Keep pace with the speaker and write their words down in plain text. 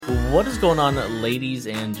What is going on, ladies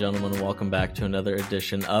and gentlemen? Welcome back to another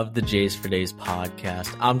edition of the Jays for Days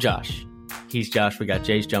podcast. I'm Josh. He's Josh. We got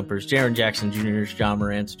Jays Jumpers, Jaron Jackson Jr., John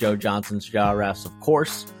Morantz, Joe Johnson, Ja Raffs, of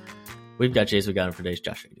course. We've got Jays. We got him for Days.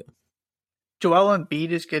 Josh, how you doing? Joel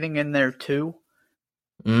Embiid is getting in there too.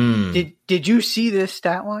 Did you see this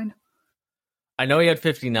stat line? I know he had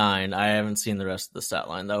 59. I haven't seen the rest of the stat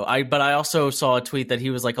line though. But I also saw a tweet that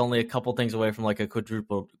he was like only a couple things away from like a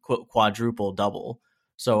quadruple double.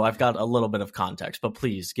 So I've got a little bit of context, but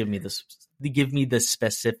please give me the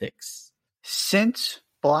specifics. Since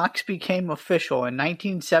blocks became official in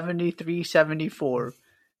 1973-74,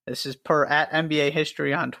 this is per at NBA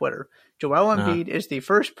history on Twitter. Joel Embiid is the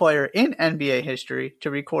first player in NBA history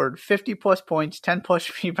to record 50-plus points,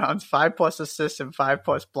 10-plus rebounds, 5-plus assists, and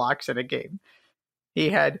 5-plus blocks in a game. He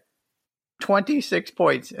had 26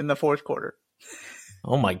 points in the fourth quarter.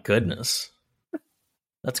 Oh, my goodness.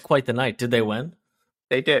 That's quite the night. Did they win?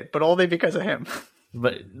 They did, but only because of him.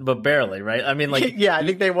 But barely, right? I mean, like, yeah, I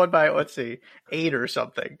think they won by 8 or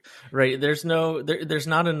something. Right? There's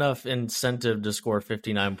not enough incentive to score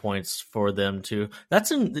 59 points for them to.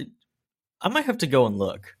 I might have to go and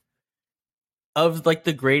look of like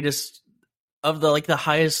the greatest of the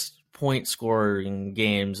highest point scoring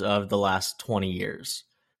games of the last 20 years.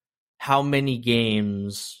 How many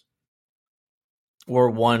games were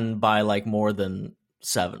won by like more than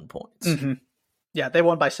 7 points? Mm-hmm. Yeah, they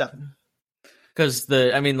won by 7. Because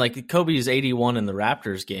Kobe's 81 in the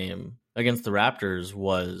Raptors game against the Raptors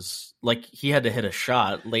was like he had to hit a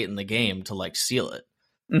shot late in the game to like seal it.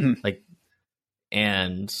 Mm-hmm.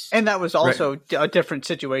 And that was also a different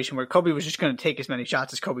situation where Kobe was just going to take as many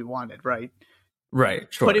shots as Kobe wanted, right? Right,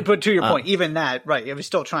 sure. But to your point, even that, right, it was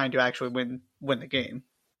still trying to actually win the game.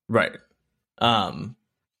 Right. But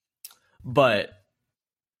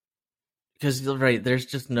because, right, there's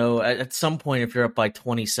just no, at some point, if you're up by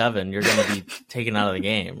 27, you're going to be taken out of the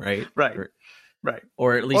game, right? Right.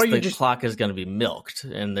 Or at least the clock is going to be milked,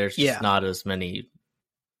 and there's just not as many.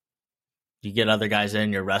 You get other guys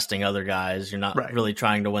in, you're resting other guys. You're not really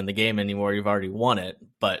trying to win the game anymore. You've already won it.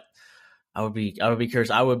 But I would be curious.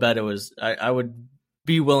 I would bet it was. I would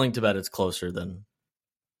be willing to bet it's closer than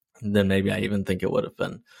maybe I even think it would have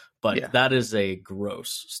been. But that is a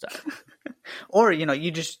gross stat. Or,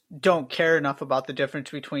 you just don't care enough about the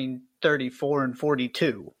difference between 34 and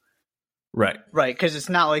 42. Right. Right. Because it's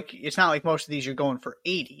not like most of these you're going for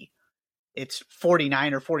 80. It's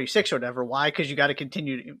 49 or 46 or whatever. Why? Because you got to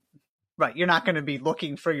continue. Right. You're not going to be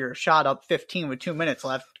looking for your shot up 15 with 2 minutes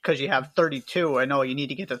left because you have 32. I know you need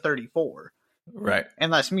to get to 34. Right.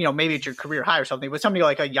 Unless, maybe it's your career high or something. But somebody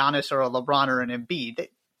like a Giannis or a LeBron or an Embiid,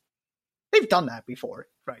 they've done that before.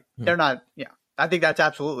 Right. They're not. Yeah. I think that's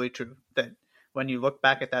absolutely true. That when you look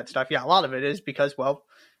back at that stuff, a lot of it is because,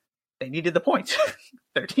 they needed the points.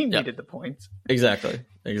 Their team needed the points. Exactly.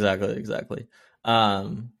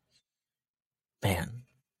 Man,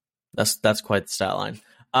 that's quite the stat line.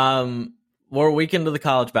 We're a week into the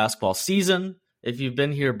college basketball season. If you've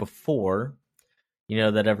been here before, you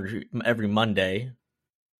know that every Monday,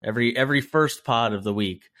 every first pod of the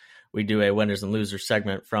week, we do a winners and losers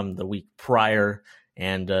segment from the week prior.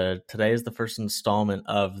 And today is the first installment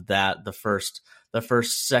of that. The first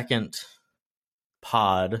second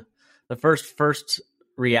pod, the first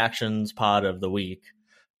reactions pod of the week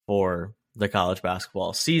for the college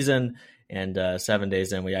basketball season. And 7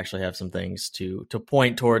 days in, we actually have some things to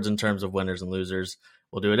point towards in terms of winners and losers.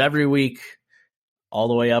 We'll do it every week, all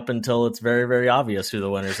the way up until it's very, very obvious who the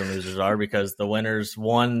winners and losers are, because the winners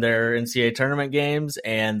won their NCAA tournament games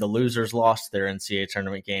and the losers lost their NCAA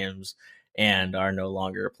tournament games and are no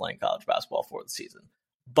longer playing college basketball for the season.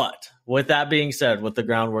 But with that being said, with the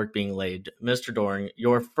groundwork being laid, Mr. Doring,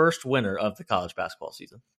 your first winner of the college basketball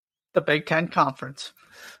season. The Big Ten Conference.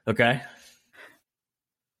 Okay.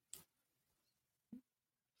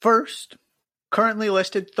 First, currently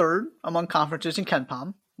listed third among conferences in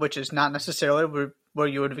KenPom, which is not necessarily where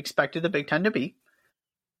you would have expected the Big Ten to be.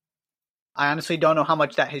 I honestly don't know how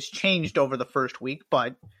much that has changed over the first week,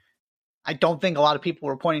 but I don't think a lot of people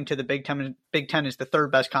were pointing to the Big Ten. Big Ten is the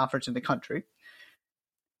third best conference in the country.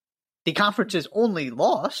 The conference's only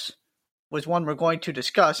loss was one we're going to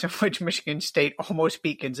discuss, in which Michigan State almost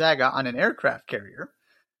beat Gonzaga on an aircraft carrier,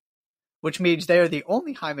 which means they are the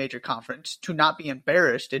only high major conference to not be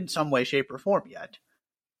embarrassed in some way, shape, or form yet.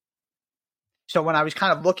 So when I was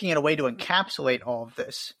kind of looking at a way to encapsulate all of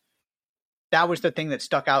this, that was the thing that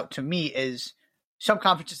stuck out to me is some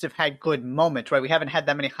conferences have had good moments, right? We haven't had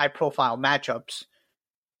that many high-profile matchups.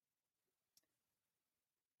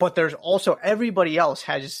 But there's also everybody else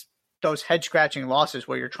has those head scratching losses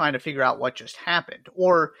where you're trying to figure out what just happened,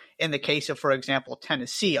 or in the case of, for example,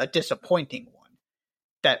 Tennessee, a disappointing one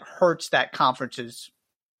that hurts that conference's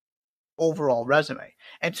overall resume.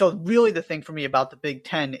 And so really the thing for me about the Big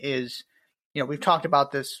Ten is, we've talked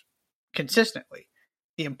about this consistently.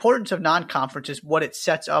 The importance of non-conference is what it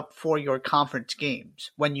sets up for your conference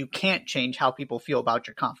games when you can't change how people feel about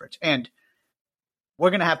your conference. And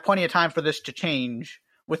we're going to have plenty of time for this to change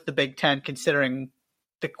with the Big Ten, considering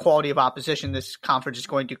the quality of opposition this conference is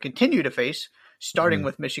going to continue to face, starting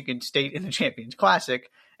with Michigan State in the Champions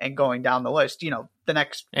Classic and going down the list, the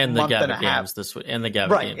next and month the and a half. Games this week, and the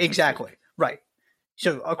Gavitt right, games exactly, right.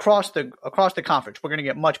 So across the conference, we're going to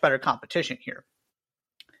get much better competition here.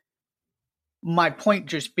 My point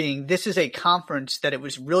just being, this is a conference that it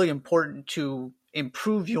was really important to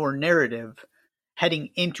improve your narrative heading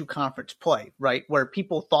into conference play, right? Where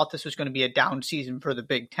people thought this was going to be a down season for the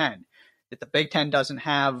Big Ten, that the Big Ten doesn't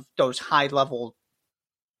have those high level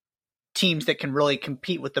teams that can really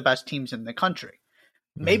compete with the best teams in the country.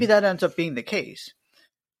 Maybe that ends up being the case,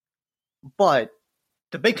 but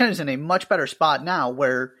the Big Ten is in a much better spot now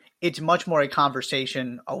where it's much more a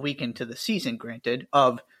conversation a week into the season, granted,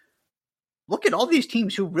 of look at all these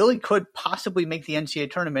teams who really could possibly make the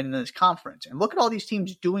NCAA tournament in this conference, and look at all these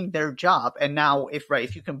teams doing their job. And now if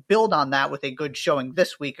you can build on that with a good showing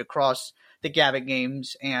this week across the Gavitt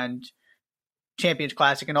games and Champions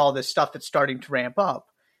Classic and all this stuff that's starting to ramp up,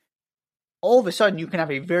 all of a sudden you can have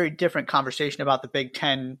a very different conversation about the Big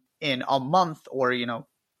Ten in a month or,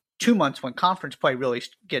 2 months when conference play really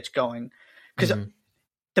gets going. Because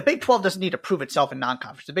the Big 12 doesn't need to prove itself in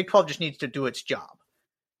non-conference. The Big 12 just needs to do its job.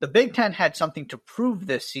 The Big Ten had something to prove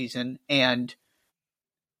this season, and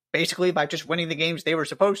basically by just winning the games they were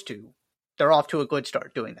supposed to, they're off to a good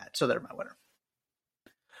start doing that. So they're my winner.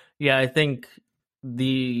 Yeah, I think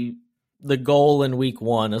the goal in week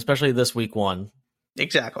one, especially this week one,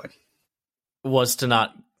 exactly, was to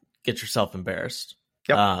not get yourself embarrassed.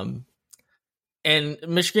 Yep. And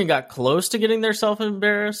Michigan got close to getting themselves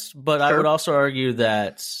embarrassed, but sure. I would also argue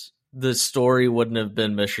that the story wouldn't have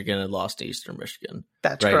been Michigan had lost to Eastern Michigan.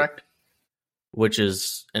 That's right? Correct. Which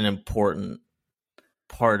is an important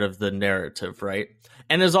part of the narrative, right?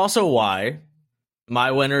 And is also why my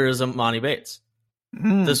winner is Emoni Bates.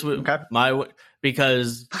 This week, okay.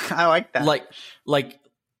 Because I like that. Like,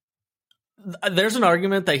 there's an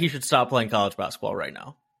argument that he should stop playing college basketball right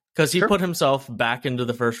now because he put himself back into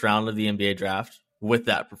the first round of the NBA draft with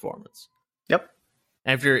that performance. Yep.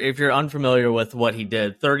 And if you're unfamiliar with what he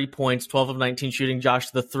did, 30 points, 12 of 19 shooting, Josh,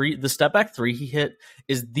 the step back three he hit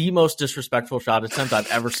is the most disrespectful shot attempt I've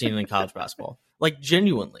ever seen in college basketball. Like,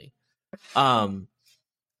 genuinely.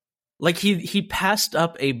 Like he passed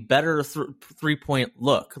up a better 3-point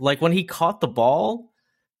look. Like when he caught the ball,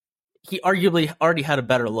 he arguably already had a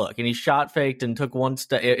better look, and he shot faked and took one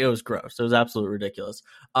step. It was gross. It was absolutely ridiculous.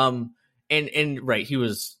 And right, he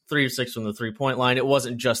was 3 of 6 from the 3-point line. It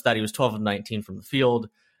wasn't just that; he was 12 of 19 from the field.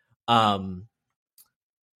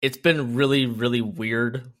 It's been really, really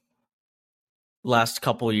weird last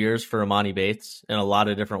couple of years for Emoni Bates in a lot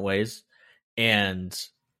of different ways, and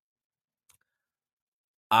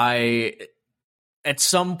at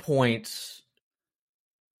some point,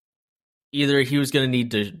 either he was going to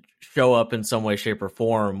need to show up in some way, shape, or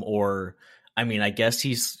form, or, I mean, I guess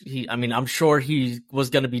I'm sure he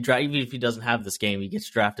was going to be drafted. Even if he doesn't have this game, he gets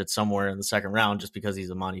drafted somewhere in the second round just because he's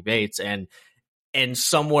Emoni Bates, and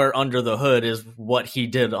somewhere under the hood is what he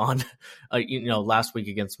did on, last week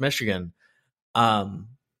against Michigan.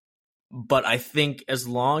 But I think as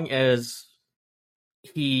long as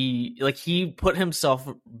he put himself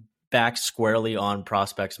back squarely on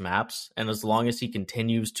prospects maps, and as long as he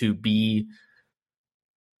continues to be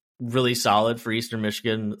really solid for Eastern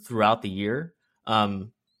Michigan throughout the year,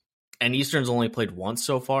 and Eastern's only played once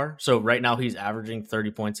so far, so right now he's averaging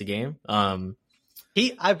 30 points a game.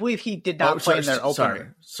 I believe he did not play in their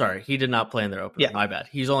opener. Sorry, he did not play in their opener. Yeah. My bad.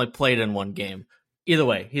 He's only played in one game. Either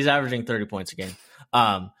way, he's averaging 30 points a game.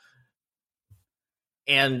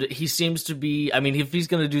 And he seems to be, I mean, if he's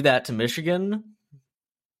going to do that to Michigan,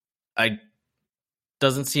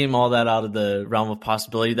 doesn't seem all that out of the realm of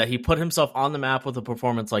possibility that he put himself on the map with a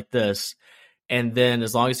performance like this. And then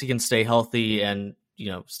as long as he can stay healthy and,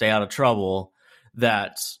 stay out of trouble,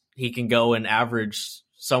 that he can go and average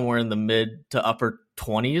somewhere in the mid to upper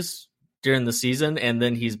 20s during the season. And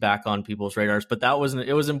then he's back on people's radars. But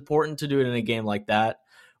it was important to do it in a game like that,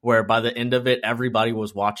 where by the end of it, everybody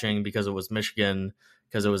was watching because it was Michigan,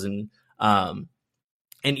 because it was an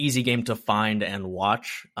easy game to find and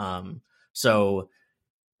watch. So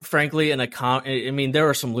frankly, there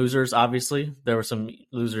were some losers, obviously. There were some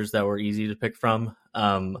losers that were easy to pick from.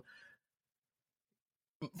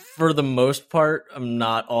 For the most part, I'm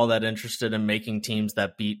not all that interested in making teams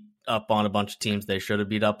that beat up on a bunch of teams they should have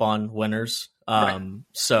beat up on winners. Right.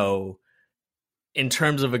 So in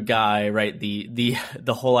terms of a guy, right, the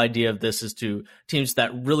whole idea of this is to teams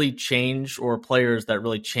that really change, or players that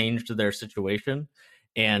really changed their situation.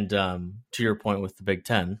 And to your point with the Big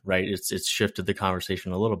Ten, right, it's shifted the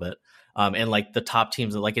conversation a little bit. And like the top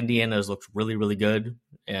teams, like Indiana's looked really, really good.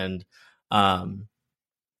 And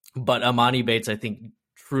but Amani Bates, I think,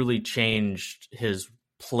 truly changed his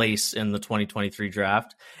place in the 2023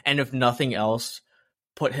 draft. And if nothing else,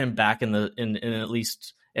 put him back in at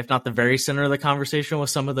least, if not the very center of the conversation with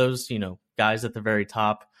some of those, guys at the very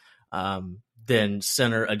top, then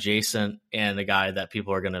center adjacent, and a guy that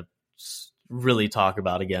people are going to really talk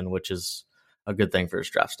about again, which is a good thing for his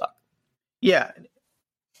draft stock. Yeah.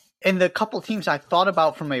 And the couple teams I thought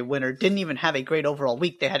about from a winner didn't even have a great overall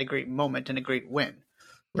week. They had a great moment and a great win.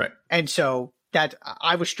 Right. And so that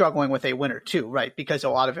I was struggling with a winner too, right? Because a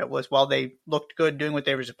lot of it was, well, they looked good doing what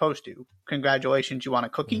they were supposed to. Congratulations, you want a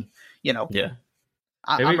cookie? Yeah.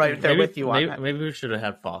 I'm right there with you on that. Maybe we should have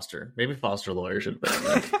had Foster. Maybe Foster Lawyer should have been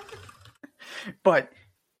there. But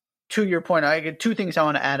to your point, I get two things I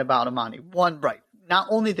want to add about Amani. One, right, not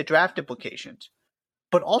only the draft implications,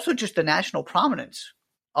 but also just the national prominence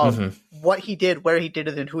of what he did, where he did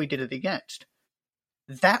it, and who he did it against.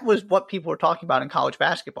 That was what people were talking about in college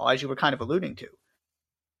basketball, as you were kind of alluding to.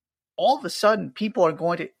 All of a sudden, people are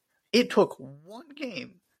going to – it took one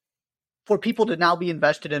game for people to now be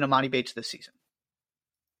invested in Amani Bates this season.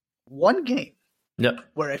 One game. Yep.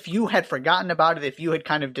 Where if you had forgotten about it, if you had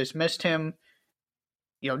kind of dismissed him,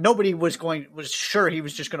 nobody was sure he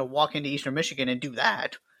was just going to walk into Eastern Michigan and do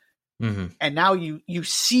that. Mm-hmm. And now you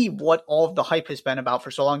see what all of the hype has been about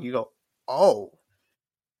for so long. You go, oh,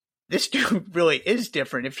 this dude really is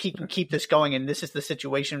different. If he can keep this going, and this is the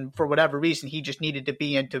situation for whatever reason he just needed to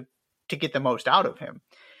be in to get the most out of him.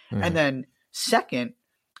 Mm-hmm. And then second,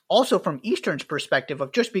 also from Eastern's perspective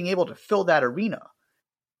of just being able to fill that arena,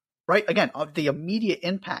 right? Again, of the immediate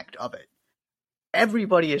impact of it.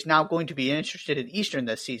 Everybody is now going to be interested in Eastern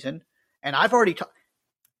this season. And I've already talked,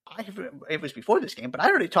 it was before this game, but I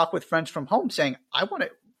already talked with friends from home saying, I want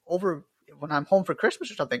to, over when I'm home for Christmas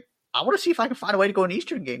or something, I want to see if I can find a way to go to an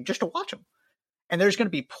Eastern game just to watch him. And there's going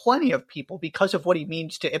to be plenty of people, because of what he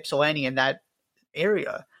means to Ypsilanti in that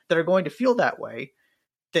area, that are going to feel that way,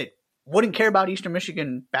 that wouldn't care about Eastern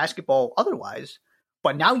Michigan basketball otherwise.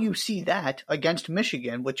 But now you see that against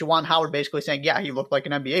Michigan, with Juwan Howard basically saying, yeah, he looked like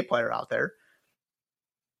an NBA player out there.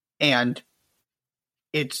 And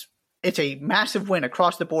it's a massive win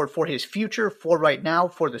across the board for his future, for right now,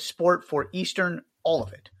 for the sport, for Eastern, all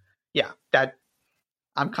of it. Yeah, that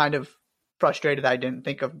I'm kind of frustrated I didn't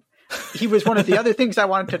think of. He was one of the other things I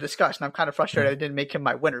wanted to discuss, and I'm kind of frustrated I didn't make him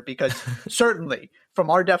my winner, because certainly from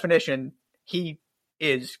our definition, he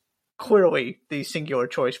is clearly the singular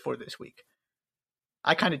choice for this week.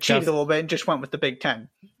 I kind of cheated a little bit and just went with the Big Ten,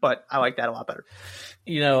 but I like that a lot better.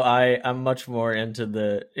 I'm much more into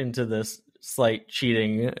this slight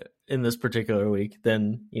cheating in this particular week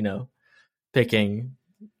than,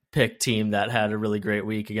 pick team that had a really great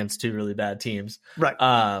week against two really bad teams.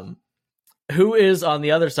 Right. Who is on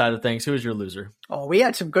the other side of things? Who is your loser? Oh, we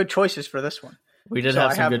had some good choices for this one. We did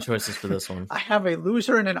have some good choices for this one. I have a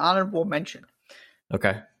loser and an honorable mention.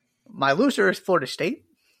 Okay. My loser is Florida State.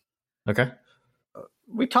 Okay.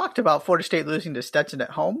 We talked about Florida State losing to Stetson at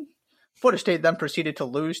home. Florida State then proceeded to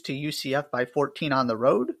lose to UCF by 14 on the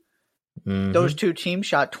road. Mm-hmm. Those two teams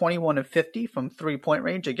shot 21 of 50 from three-point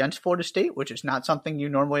range against Florida State, which is not something you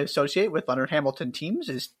normally associate with Leonard Hamilton teams,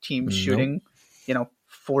 is teams shooting,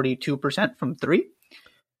 42% from three.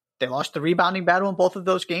 They lost the rebounding battle in both of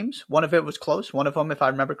those games. One of it was close. One of them, if I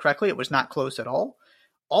remember correctly, it was not close at all.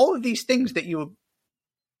 All of these things that you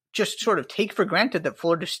just sort of take for granted that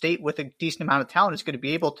Florida State, with a decent amount of talent, is going to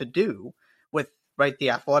be able to do with, right, the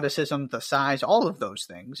athleticism, the size, all of those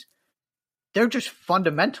things. They're just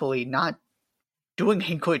fundamentally not doing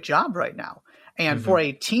a good job right now. And for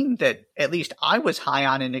a team that at least I was high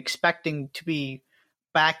on and expecting to be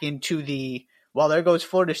back into the, well, there goes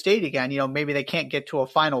Florida State again. Maybe they can't get to a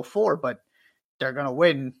Final Four, but they're going to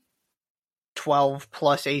win 12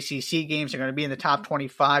 plus ACC games. They're going to be in the top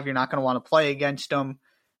 25. You're not going to want to play against them.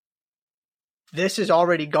 This is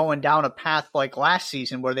already going down a path like last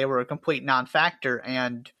season where they were a complete non-factor,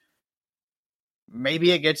 and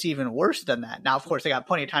maybe it gets even worse than that. Now, of course, they got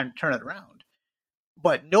plenty of time to turn it around.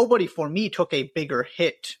 But nobody, for me, took a bigger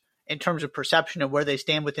hit in terms of perception of where they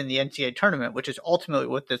stand within the NCAA tournament, which is ultimately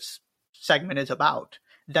what this segment is about,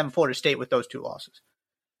 than Florida State with those two losses.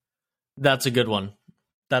 That's a good one.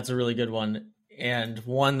 That's a really good one. And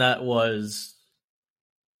one that was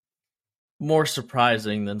more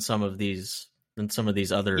surprising than some of these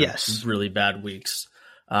other really bad weeks.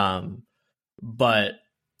 But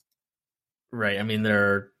right, I mean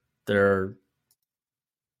there are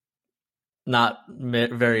not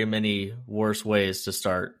very many worse ways to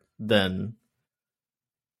start than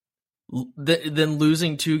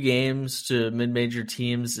losing 2 games to mid-major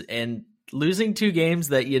teams and losing 2 games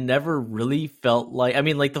that you never really felt like. I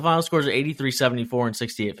mean, like the final scores are 83-74 and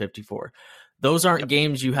 68-54. Those aren't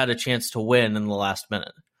games you had a chance to win in the last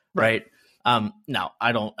minute, right? Now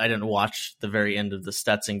I didn't watch the very end of the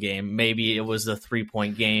Stetson game. Maybe it was a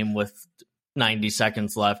 3-point game with 90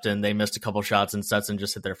 seconds left and they missed a couple shots and Stetson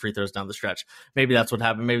just hit their free throws down the stretch. Maybe that's what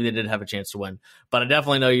happened. Maybe they did have a chance to win, but I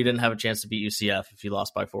definitely know you didn't have a chance to beat UCF if you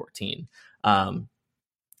lost by 14. And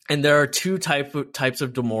there are 2 types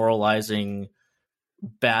of demoralizing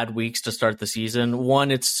bad weeks to start the season.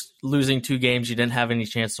 One, it's losing 2 games you didn't have any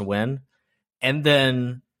chance to win. And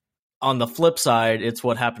then on the flip side, it's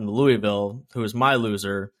what happened to Louisville, who is my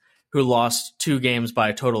loser, who lost 2 games by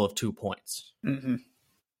a total of 2 points. Mm-hmm.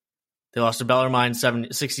 They lost to Bellarmine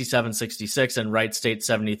 67-66 and Wright State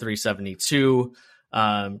 73-72.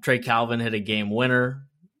 Trey Calvin hit a game winner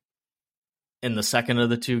in the second of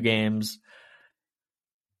the 2 games.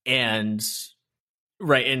 And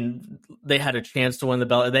they had a chance to win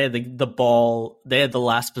they had the ball. They had the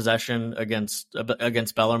last possession against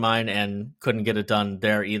Bellarmine and couldn't get it done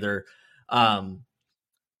there either.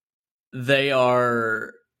 They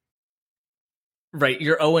are right.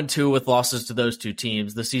 You're 0-2 with losses to those 2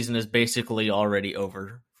 teams. The season is basically already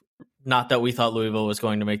over. Not that we thought Louisville was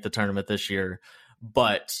going to make the tournament this year,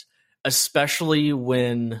 but especially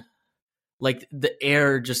when like the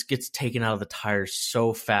air just gets taken out of the tires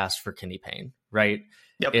so fast for Kenny Payne, right?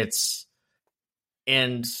 Yep.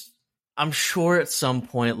 And I'm sure at some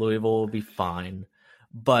point Louisville will be fine,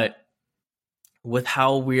 but with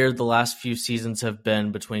how weird the last few seasons have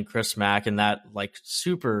been between Chris Mack and that like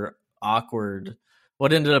super awkward,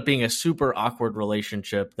 what ended up being a super awkward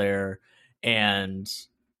relationship there, and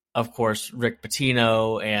of course Rick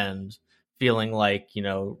Pitino, and feeling like,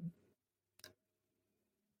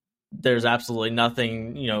 there's absolutely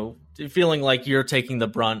nothing, feeling like you're taking the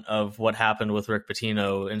brunt of what happened with Rick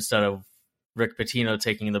Pitino instead of Rick Pitino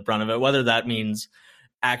taking the brunt of it, whether that means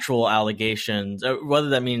actual allegations, whether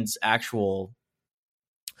that means actual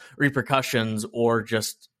repercussions, or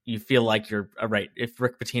just you feel like you're right. If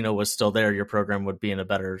Rick Pitino was still there, your program would be in a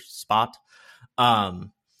better spot.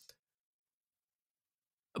 But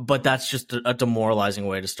that's just a demoralizing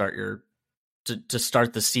way to start to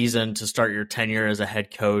start the season, to start your tenure as a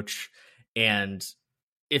head coach. And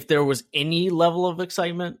if there was any level of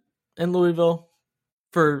excitement in Louisville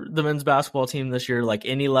for the men's basketball team this year, like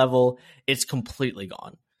any level, it's completely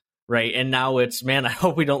gone. Right. And now it's, man, I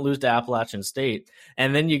hope we don't lose to Appalachian State.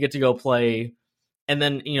 And then you get to go play. And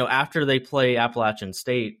then, after they play Appalachian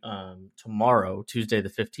State tomorrow, Tuesday the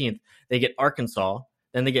 15th, they get Arkansas,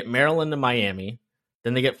 then they get Maryland and Miami,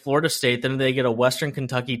 then they get Florida State, then they get a Western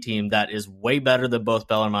Kentucky team that is way better than both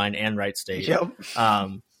Bellarmine and Wright State. Yep.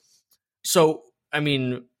 So, I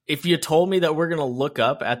mean, if you told me that we're going to look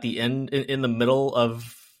up at the end in the middle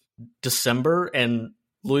of December and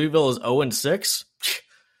Louisville is 0-6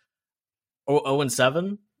 or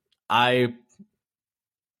 0-7, I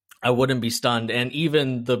wouldn't be stunned. And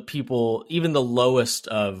even the lowest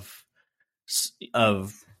of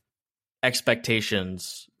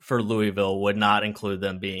expectations for Louisville would not include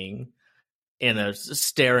them being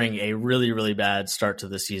staring a really, really bad start to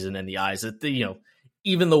the season in the eyes.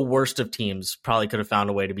 Even the worst of teams probably could have found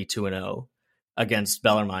a way to be 2-0 against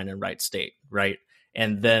Bellarmine and Wright State, right?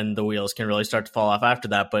 And then the wheels can really start to fall off after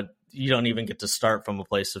that, but you don't even get to start from a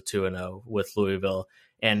place of 2-0 with Louisville,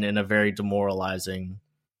 and in a very demoralizing.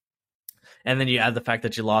 And then you add the fact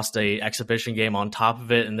that you lost a exhibition game on top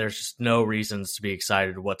of it, and there's just no reasons to be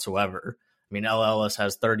excited whatsoever. I mean, LLS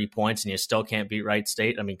has 30 points, and you still can't beat Wright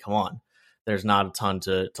State. I mean, come on. There's not a ton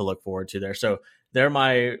to look forward to there. So they're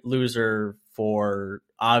my loser for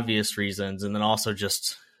obvious reasons, and then also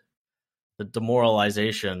just the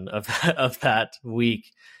demoralization of that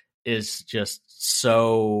week is just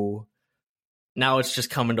so. Now it's just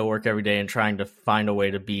coming to work every day and trying to find a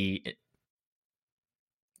way to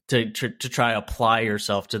try apply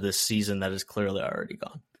yourself to this season that is clearly already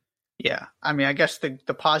gone. Yeah, I mean, I guess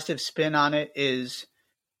the positive spin on it is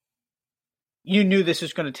you knew this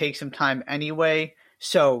was going to take some time anyway,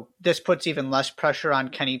 so this puts even less pressure on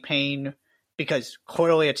Kenny Payne, because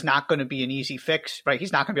clearly it's not going to be an easy fix, right?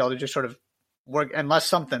 He's not going to be able to just sort of work unless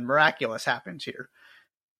something miraculous happens here.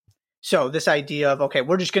 So this idea of, okay,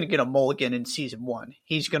 we're just going to get a mulligan in season 1.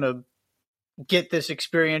 He's going to get this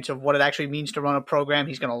experience of what it actually means to run a program.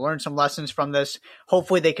 He's going to learn some lessons from this.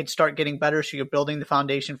 Hopefully they could start getting better so you're building the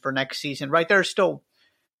foundation for next season, right? There are still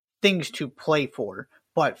things to play for,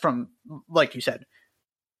 but from, like you said,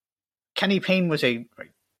 Kenny Payne was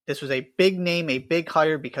this was a big name, a big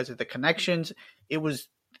hire because of the connections. It was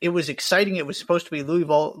exciting. It was supposed to be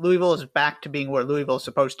Louisville. Louisville is back to being where Louisville is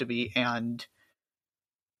supposed to be. And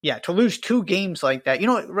yeah, to lose 2 games like that,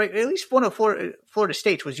 right? At least one of Florida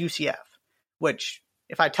State's was UCF, which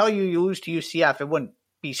if I tell you lose to UCF, it wouldn't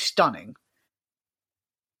be stunning.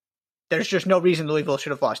 There's just no reason Louisville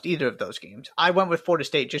should have lost either of those games. I went with Florida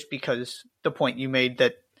State just because the point you made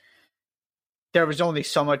that there was only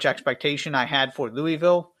so much expectation I had for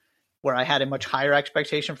Louisville, where I had a much higher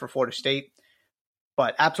expectation for Florida State.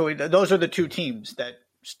 But absolutely, those are the 2 teams that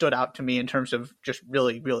stood out to me in terms of just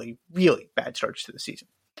really, really, really bad starts to the season.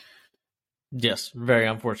 Yes, very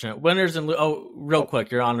unfortunate. Winners and real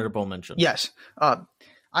quick, your honorable mention. Yes. I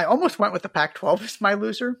almost went with the Pac-12 as my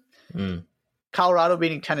loser. Colorado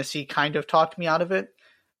beating Tennessee kind of talked me out of it.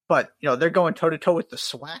 But, they're going toe-to-toe with the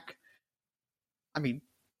SWAC. I mean,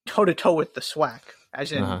 toe-to-toe with the SWAC,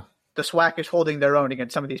 as in the SWAC is holding their own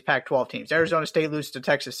against some of these Pac-12 teams. Arizona State loses to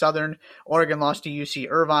Texas Southern. Oregon lost to UC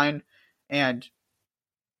Irvine. And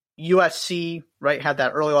USC, right, had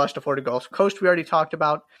that early loss to Florida Gulf Coast we already talked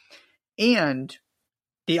about. And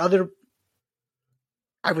the other,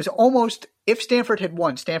 I was almost, if Stanford had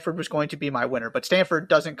won, Stanford was going to be my winner. But Stanford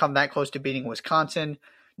doesn't come that close to beating Wisconsin.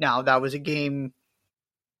 Now, that was a game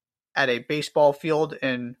at a baseball field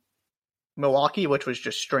in Milwaukee, which was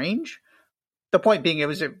just strange. The point being, it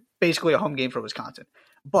was basically a home game for Wisconsin.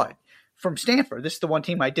 But from Stanford, this is the one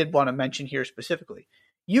team I did want to mention here specifically.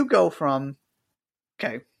 You go from,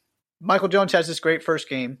 Michael Jones has this great first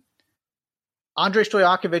game. Andrei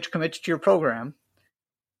Stojakovic commits to your program.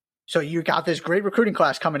 So you got this great recruiting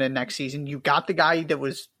class coming in next season. You got the guy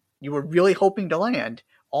that you were really hoping to land.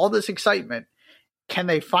 All this excitement. Can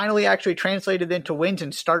they finally actually translate it into wins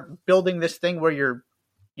and start building this thing where you're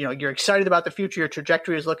excited about the future? Your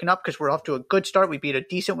trajectory is looking up because we're off to a good start. We beat a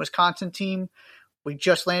decent Wisconsin team. We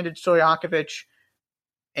just landed Stojakovic,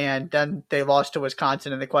 and then they lost to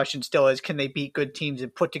Wisconsin. And the question still is, can they beat good teams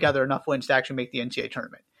and put together enough wins to actually make the NCAA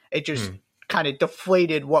tournament? It just kind of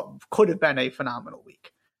deflated what could have been a phenomenal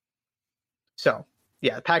week. So,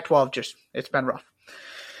 yeah, Pac-12 it's been rough.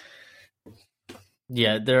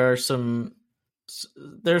 Yeah, there's some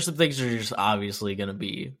things that are just obviously going to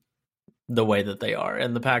be the way that they are.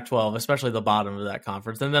 And the Pac-12, especially the bottom of that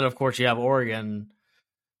conference. And then, of course, you have Oregon,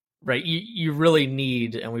 right? You really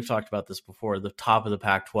need, and we've talked about this before, the top of the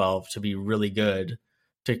Pac-12 to be really good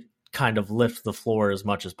to kind of lift the floor as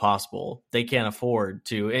much as possible. They can't afford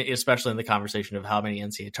to, especially in the conversation of how many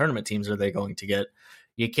NCAA tournament teams are they going to get.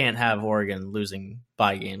 You can't have Oregon losing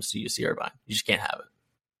bye games to UC Irvine. You just can't have it.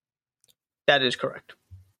 That is correct.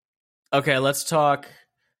 Okay, let's talk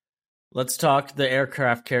the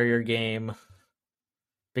aircraft carrier game,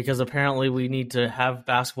 because apparently we need to have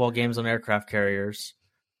basketball games on aircraft carriers.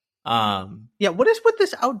 Yeah, what is with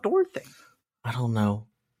this outdoor thing? I don't know.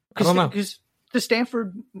 Because the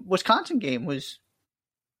Stanford-Wisconsin game was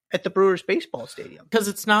at the Brewers baseball stadium. Because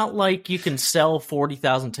it's not like you can sell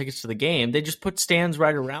 40,000 tickets to the game. They just put stands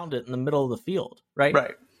right around it in the middle of the field, right?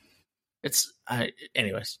 Right.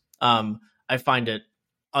 Anyways, I find it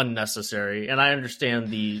unnecessary, and I understand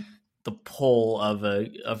the pull of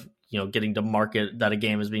getting to market that a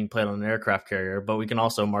game is being played on an aircraft carrier, but we can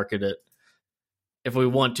also market it if we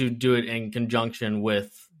want to do it in conjunction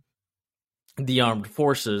with the armed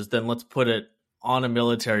forces. Then let's put it on a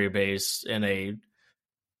military base in a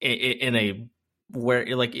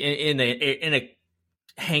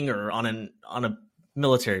hangar on a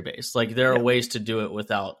military base. Like, there are ways to do it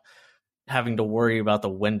without having to worry about the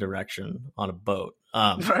wind direction on a boat.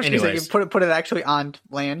 Anyways, you put it actually on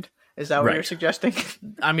land. Is that what you're suggesting?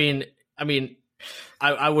 I mean,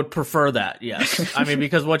 I would prefer that. Yes. I mean,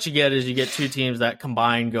 because what you get is you get 2 teams that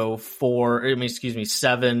combined go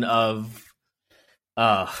 7 of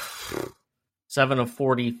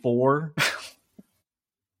 44.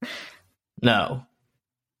 No.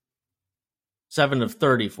 7 of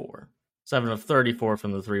 34. 7 of 34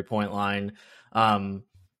 from the 3-point line.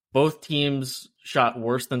 Both teams shot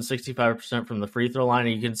worse than 65% from the free throw line.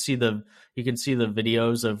 And you can see the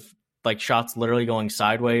videos of like shots literally going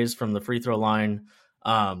sideways from the free throw line,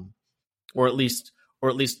 or at least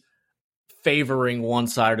favoring one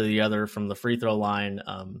side or the other from the free throw line.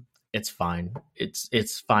 It's fine.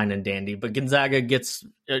 It's fine and dandy. But Gonzaga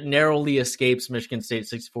narrowly escapes Michigan State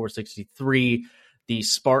 64-63. The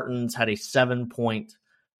Spartans had a 7-point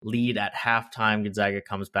lead at halftime. Gonzaga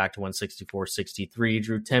comes back to win 64-63.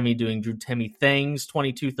 Drew Timme doing Drew Timme things,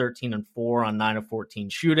 22, 13, and 4 on 9 of 14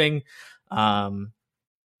 shooting.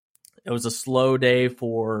 It was a slow day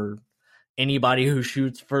for anybody who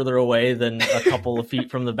shoots further away than a couple of feet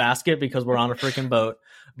from the basket because we're on a freaking boat.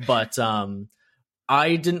 But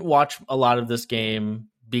I didn't watch a lot of this game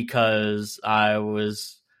because I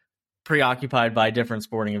was preoccupied by a different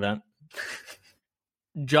sporting event.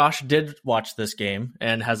 Josh did watch this game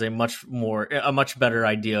and has a much better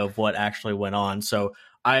idea of what actually went on. So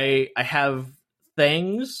I have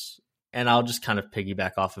things, and I'll just kind of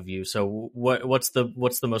piggyback off of you. So what's the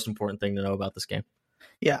most important thing to know about this game?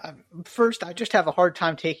 Yeah, first, I just have a hard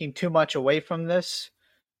time taking too much away from this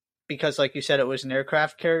because, like you said, it was an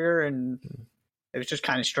aircraft carrier and it was just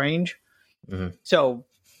kind of strange. Mm-hmm. So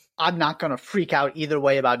I'm not going to freak out either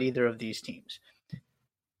way about either of these teams.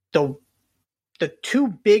 The two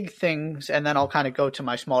big things, and then I'll kind of go to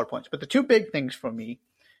my smaller points, but the two big things for me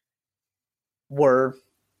were,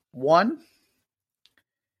 one,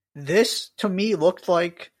 this to me looked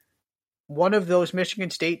like one of those Michigan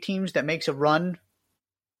State teams that makes a run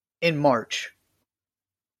in March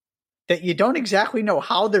that you don't exactly know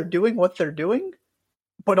how they're doing what they're doing,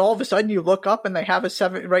 but all of a sudden you look up and they have a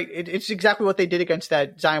 7, right? It's exactly what they did against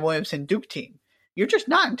that Zion Williamson Duke team. You're just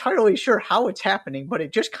not entirely sure how it's happening, but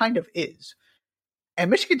it just kind of is.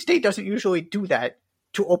 And Michigan State doesn't usually do that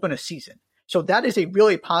to open a season. So that is a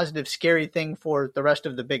really positive, scary thing for the rest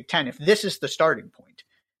of the Big Ten if this is the starting point.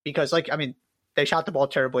 Because, they shot the ball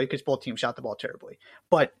terribly because both teams shot the ball terribly.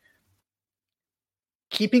 But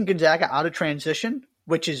keeping Gonzaga out of transition,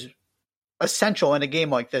 which is essential in a game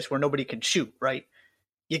like this where nobody can shoot, right?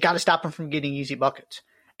 You got to stop them from getting easy buckets.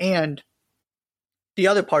 And the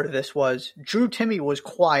other part of this was Drew Timme was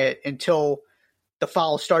quiet until the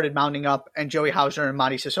fouls started mounting up and Joey Hauser and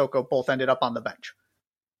Mady Sissoko both ended up on the bench.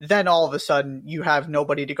 Then all of a sudden you have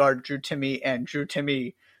nobody to guard Drew Timme, and Drew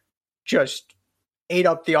Timme just ate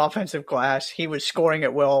up the offensive glass. He was scoring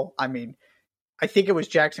at will. I think it was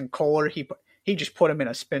Jackson Kohler. He just put him in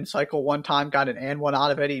a spin cycle one time, got an and one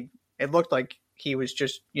out of it. It looked like he was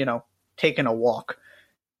just, taking a walk.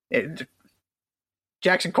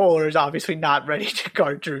 Jackson Kohler is obviously not ready to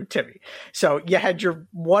guard Drew Timme. So you had your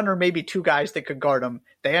one or maybe two guys that could guard him.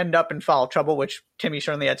 They end up in foul trouble, which Timme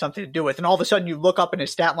certainly had something to do with. And all of a sudden you look up and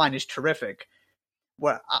his stat line is terrific.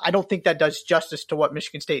 Well, I don't think that does justice to what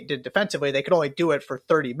Michigan State did defensively. They could only do it for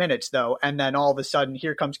 30 minutes, though. And then all of a sudden,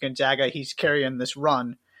 here comes Gonzaga. He's carrying this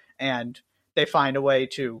run, and they find a way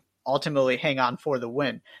to ultimately hang on for the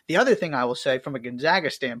win. The other thing I will say from a Gonzaga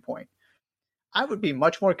standpoint, I would be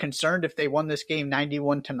much more concerned if they won this game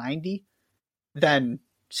 91-90 than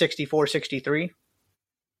 64-63.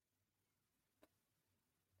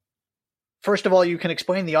 First of all, you can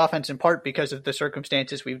explain the offense in part because of the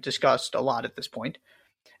circumstances we've discussed a lot at this point.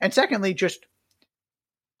 And secondly,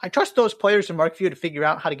 I trust those players in Mark Few to figure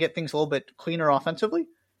out how to get things a little bit cleaner offensively.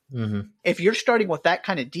 Mm-hmm. If you're starting with that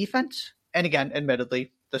kind of defense, and again,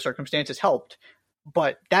 admittedly, the circumstances helped,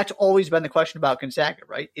 but that's always been the question about Gonzaga,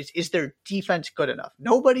 right? Is their defense good enough?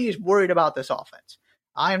 Nobody is worried about this offense.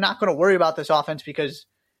 I am not going to worry about this offense because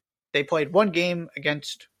they played one game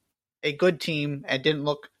against a good team and didn't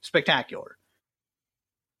look spectacular.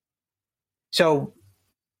 So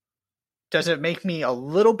does it make me a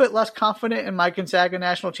little bit less confident in my Gonzaga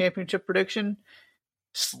national championship prediction?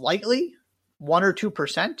 Slightly, 1 or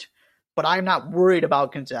 2%, but I'm not worried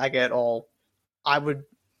about Gonzaga at all. I would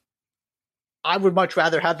much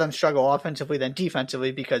rather have them struggle offensively than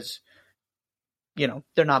defensively because,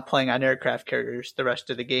 they're not playing on aircraft carriers the rest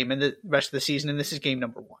of the game and the rest of the season, and this is game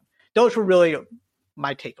number 1. Those were really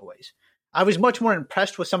my takeaways. I was much more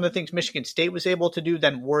impressed with some of the things Michigan State was able to do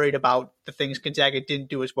than worried about the things Gonzaga didn't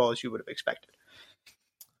do as well as you would have expected.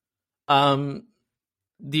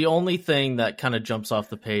 The only thing that kind of jumps off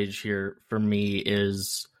the page here for me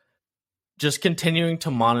is just continuing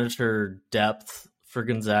to monitor depth for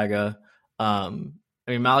Gonzaga.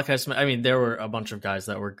 Malachi Smith, there were a bunch of guys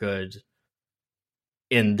that were good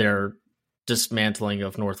in their dismantling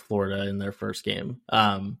of North Florida in their first game.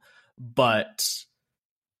 But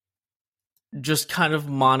just kind of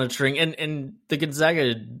monitoring, and the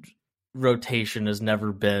Gonzaga rotation has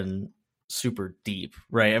never been super deep,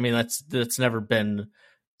 right? That's never been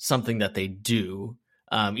something that they do.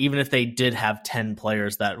 Even if they did have 10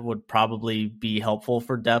 players that would probably be helpful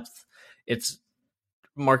for depth,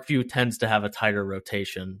 Mark Few tends to have a tighter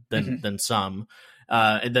rotation than some,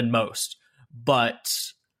 than most.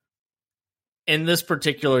 But in this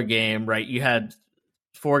particular game, right, you had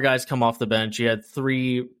 4 guys come off the bench. You had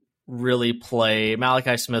 3 really play.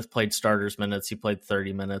 Malachi Smith played starters minutes. He played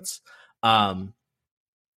 30 minutes.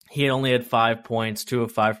 He only had 5 points, 2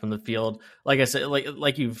 of 5 from the field. Like I said,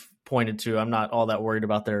 like you've pointed to, I'm not all that worried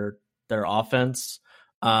about their offense.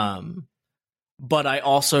 But I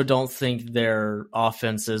also don't think their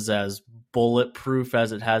offense is as bulletproof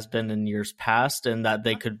as it has been in years past, and that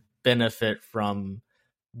they could benefit from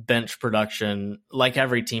bench production like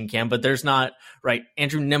every team can. But there's not, right?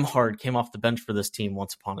 Andrew Nembhard came off the bench for this team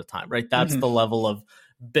once upon a time, right? That's the level of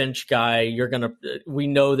bench guy. We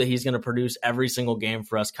know that he's going to produce every single game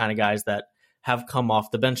for us kind of guys that have come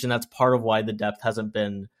off the bench. And that's part of why the depth hasn't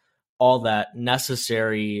been all that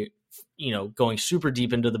necessary, going super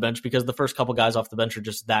deep into the bench, because the first couple guys off the bench are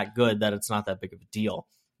just that good that it's not that big of a deal.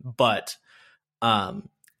 But, and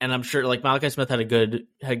I'm sure like Malachi Smith had a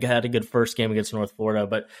good first game against North Florida,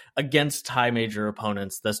 but against high major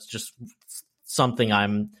opponents, that's just something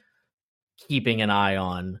I'm keeping an eye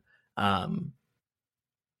on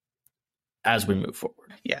as we move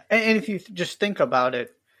forward. Yeah. And if you just think about it,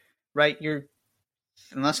 right,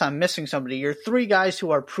 unless I'm missing somebody, you're 3 guys who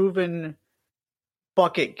are proven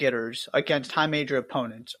bucket getters against high major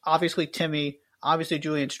opponents. Obviously Timmy, obviously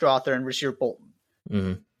Julian Strother, and Rasir Bolton.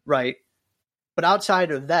 Mm-hmm. Right? But outside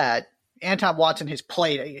of that, Anton Watson has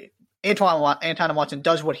played. Anton Watson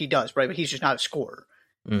does what he does, right? But he's just not a scorer.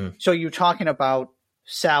 Mm-hmm. So you're talking about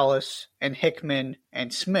Salas and Hickman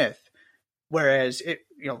and Smith, whereas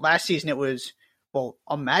last season it was, well,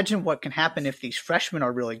 imagine what can happen if these freshmen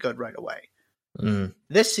are really good right away. Mm-hmm.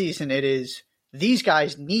 This season it is, these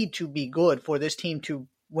guys need to be good for this team to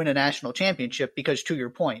win a national championship, because to your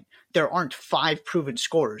point, there aren't 5 proven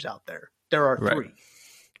scorers out there. There are 3.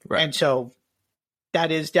 Right. And so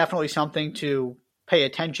that is definitely something to pay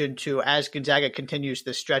attention to as Gonzaga continues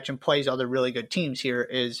this stretch and plays other really good teams here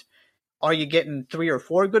is, are you getting 3 or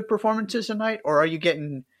 4 good performances a night, or are you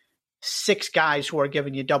getting 6 guys who are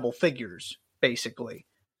giving you double figures, basically,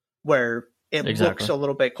 where it looks a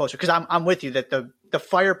little bit closer? Because I'm with you that the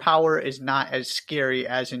firepower is not as scary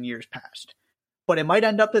as in years past. But it might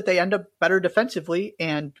end up that they end up better defensively,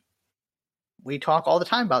 and we talk all the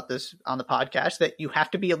time about this on the podcast, that you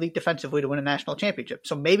have to be elite defensively to win a national championship.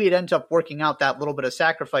 So maybe it ends up working out that little bit of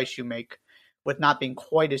sacrifice you make with not being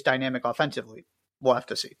quite as dynamic offensively. We'll have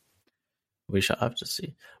to see. We shall have to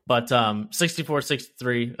see. But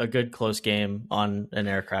 64-63, a good close game on an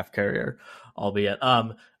aircraft carrier, albeit.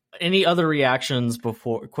 Any other reactions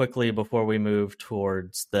before we move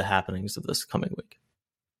towards the happenings of this coming week?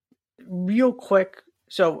 Real quick.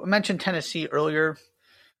 So I mentioned Tennessee earlier.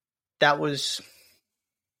 That was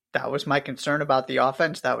my concern about the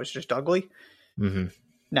offense. That was just ugly. Mm-hmm.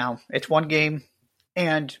 Now, it's one game,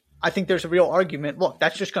 and I think there's a real argument. Look,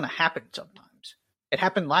 that's just going to happen sometimes. It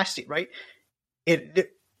happened last season, right? It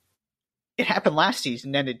happened last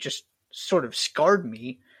season, and it just sort of scarred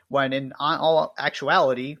me, when in all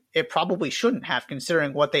actuality, it probably shouldn't have,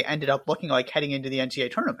 considering what they ended up looking like heading into the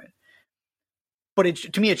NCAA tournament. But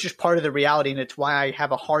to me, it's just part of the reality, and it's why I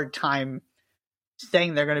have a hard time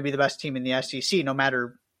saying they're going to be the best team in the SEC, no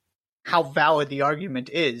matter how valid the argument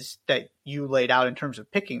is that you laid out in terms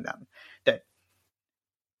of picking them.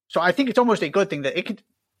 So I think it's almost a good thing that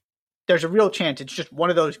there's a real chance it's just one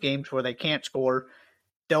of those games where they can't score.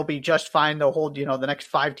 They'll be just fine. They'll hold, the next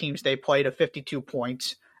 5 teams they play to 52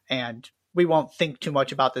 points, and we won't think too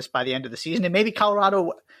much about this by the end of the season. And maybe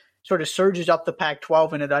Colorado sort of surges up the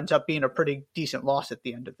Pac-12 and it ends up being a pretty decent loss at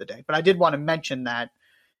the end of the day. But I did want to mention that.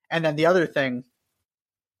 And then the other thing,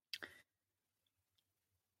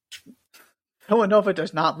 Villanova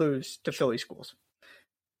does not lose to Philly schools.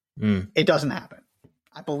 It doesn't happen.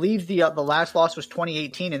 I believe the last loss was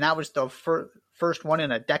 2018, and that was the first one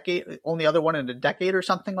in a decade, only other one in a decade or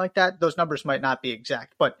something like that. Those numbers might not be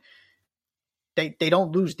exact, but they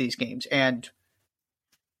don't lose these games. And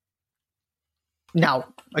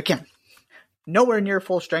now, again, nowhere near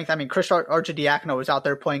full strength. I mean, Chris Arcidiacono was out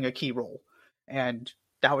there playing a key role, and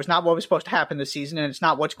that was not what was supposed to happen this season, and it's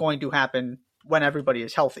not what's going to happen when everybody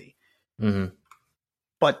is healthy. Mm-hmm.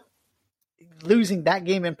 But losing that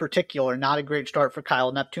game in particular, not a great start for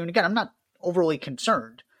Kyle Neptune. Again, I'm not overly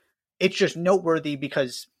concerned. It's just noteworthy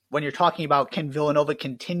because when you're talking about can Villanova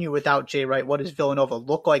continue without Jay Wright, what does Villanova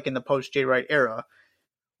look like in the post-Jay Wright era?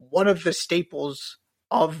 One of the staples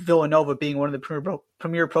of Villanova being one of the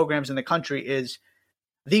premier programs in the country is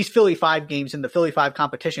these Philly 5 games in the Philly 5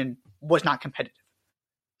 competition was not competitive.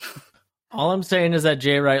 All I'm saying is that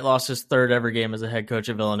Jay Wright lost his 3rd ever game as a head coach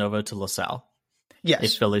at Villanova to LaSalle.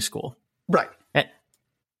 Yes. A Philly school. Right.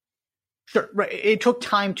 Sure. Right. It took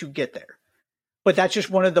time to get there. But that's just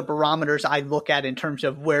one of the barometers I look at in terms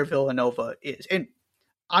of where Villanova is. And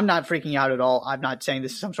I'm not freaking out at all. I'm not saying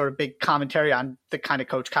this is some sort of big commentary on the kind of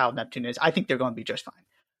coach Kyle Neptune is. I think they're going to be just fine.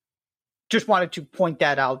 just wanted to point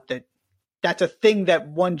that out, that's a thing that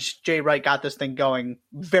once Jay Wright got this thing going,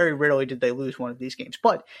 very rarely did they lose one of these games.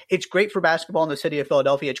 But it's great for basketball in the city of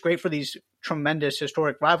Philadelphia. It's great for these tremendous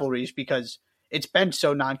historic rivalries because it's been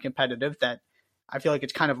so non-competitive that I feel like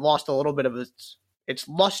it's kind of lost a little bit of its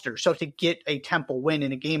luster. So to get a Temple win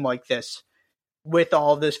in a game like this with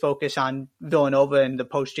all of this focus on Villanova and the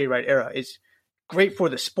post-Jay Wright era is great for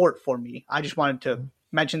the sport for me. I just wanted to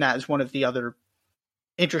mention that as one of the other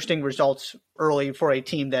interesting results early for a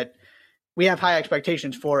team that we have high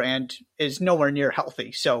expectations for and is nowhere near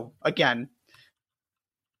healthy. So again,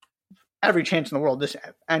 every chance in the world this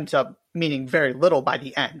ends up meaning very little by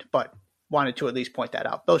the end, but wanted to at least point that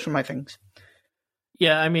out. Those are my things.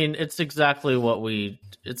 Yeah, I mean, it's exactly what we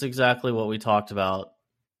talked about.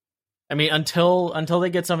 I mean, until they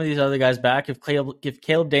get some of these other guys back, if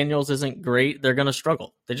Caleb Daniels isn't great, they're going to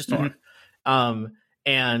struggle. They just are.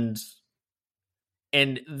 And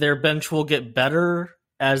their bench will get better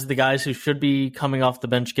as the guys who should be coming off the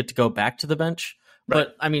bench get to go back to the bench. Right.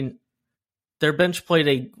 But I mean, their bench played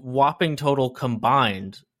a whopping total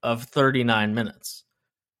combined of 39 minutes,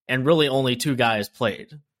 and really only 2 guys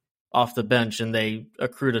played off the bench, and they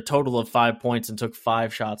accrued a total of 5 points and took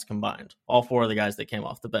 5 shots combined. All 4 of the guys that came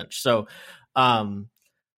off the bench. So,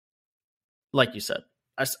 like you said,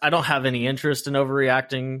 I don't have any interest in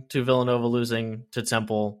overreacting to Villanova losing to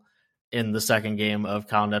Temple in the second game of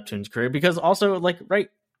Kyle Neptune's career, because also,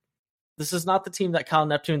 this is not the team that Kyle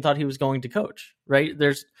Neptune thought he was going to coach, right?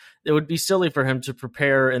 It would be silly for him to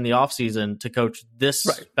prepare in the offseason to coach this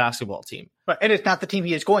basketball team. Right. And it's not the team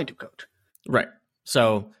he is going to coach. Right.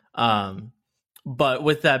 So, but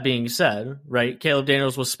with that being said, right, Caleb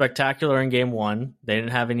Daniels was spectacular in game 1. They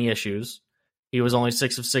didn't have any issues. He was only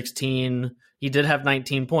 6 of 16. He did have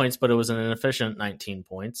 19 points, but it was an inefficient 19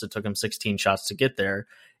 points. It took him 16 shots to get there.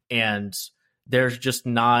 And there's just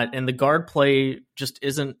not, and the guard play just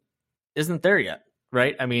isn't there yet,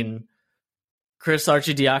 right? I mean, Chris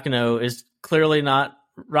Arcidiacono is clearly not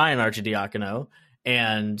Ryan Arcidiacono,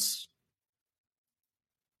 and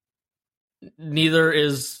neither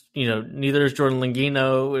is Jordan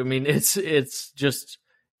Lingino. I mean,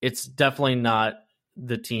 it's definitely not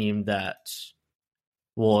the team that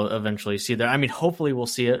we'll eventually see there. I mean, hopefully we'll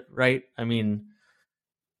see it, right? I mean,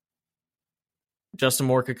 Justin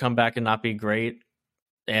Moore could come back and not be great,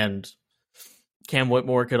 and Cam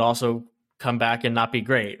Whitmore could also come back and not be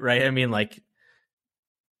great, right? I mean,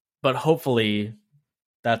 but hopefully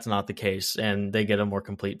that's not the case, and they get a more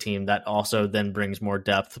complete team that also then brings more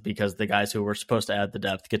depth, because the guys who were supposed to add the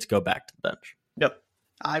depth get to go back to the bench. Yep.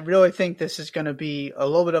 I really think this is going to be a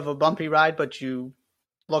little bit of a bumpy ride, but you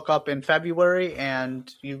look up in February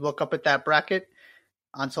and you look up at that bracket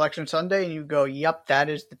on Selection Sunday and you go, yep, that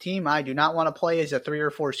is the team I do not want to play as a 3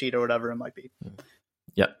 or 4 seed or whatever it might be.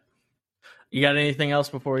 Yep. You got anything else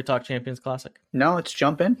before we talk Champions Classic? No, let's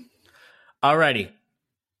jump in. Alrighty.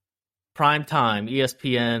 Prime time,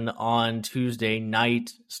 ESPN on Tuesday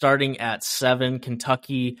night, starting at 7,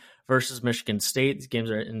 Kentucky versus Michigan State. These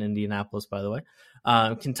games are in Indianapolis, by the way.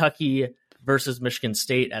 Kentucky versus Michigan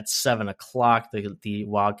State at 7 o'clock. The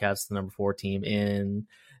Wildcats, the number 4 team in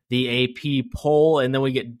the AP poll. And then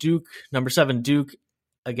we get Duke, number 7 Duke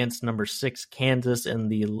against number 6 Kansas in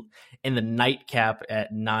the nightcap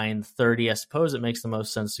at 9:30. I suppose it makes the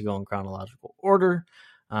most sense to go in chronological order,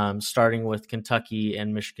 starting with Kentucky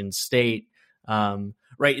and Michigan State.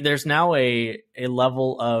 Right, there's now a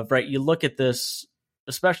level of, right, you look at this,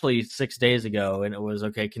 especially 6 days ago, and it was,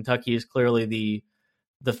 okay, Kentucky is clearly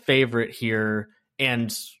the favorite here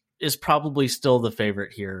and is probably still the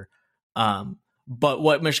favorite here. But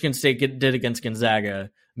what Michigan State did against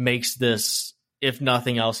Gonzaga makes this, if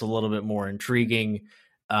nothing else, a little bit more intriguing,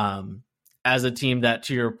 as a team that,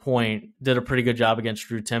 to your point, did a pretty good job against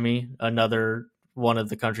Drew Timme, another one of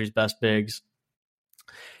the country's best bigs,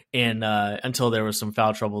 and until there was some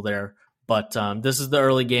foul trouble there. But this is the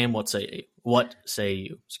early game. What say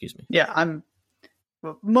you? Excuse me. Yeah,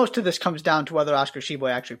 most of this comes down to whether Oscar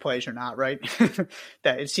Tshiebwe actually plays or not, right?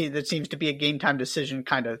 That seems to be a game time decision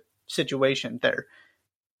kind of situation there.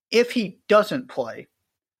 If he doesn't play,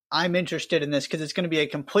 I'm interested in this because it's going to be a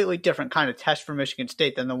completely different kind of test for Michigan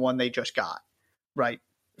State than the one they just got, right?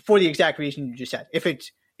 For the exact reason you just said. If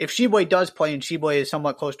Tshiebwe does play and Tshiebwe is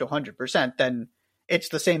somewhat close to 100%, then it's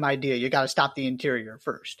the same idea. You got to stop the interior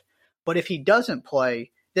first. But if he doesn't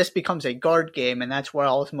play, this becomes a guard game, and that's where I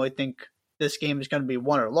ultimately think this game is going to be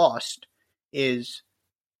won or lost, is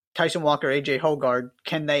Tyson Walker, AJ Hoggard,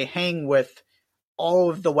 can they hang with all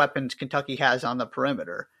of the weapons Kentucky has on the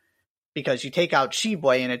perimeter? Because you take out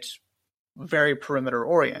Tshiebwe and it's very perimeter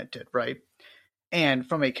oriented, right? And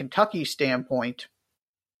from a Kentucky standpoint,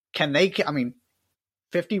 Can they,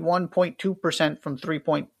 51.2% from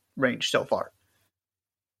 3-point range so far.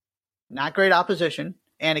 Not great opposition.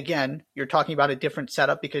 And again, you're talking about a different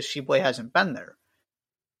setup because Tshiebwe hasn't been there.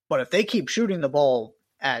 But if they keep shooting the ball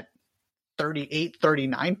at 38,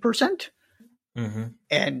 39%,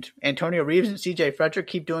 and Antonio Reeves and CJ Frederick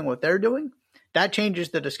keep doing what they're doing, that changes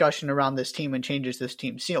the discussion around this team and changes this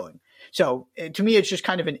team's ceiling. So to me, it's just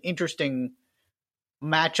kind of an interesting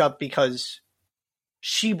matchup because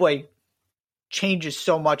Tshiebwe changes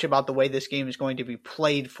so much about the way this game is going to be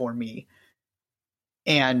played for me.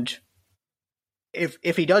 And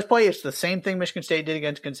if he does play, it's the same thing Michigan State did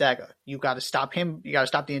against Gonzaga. You got to stop him. You got to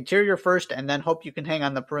stop the interior first and then hope you can hang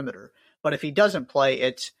on the perimeter. But if he doesn't play,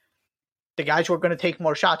 it's the guys who are going to take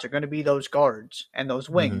more shots are going to be those guards and those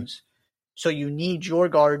wings. So you need your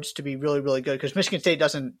guards to be really, really good because Michigan State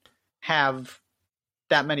doesn't have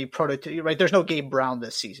that many productivity, right? There's no Gabe Brown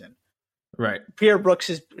this season. Right. Pierre Brooks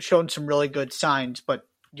has shown some really good signs, but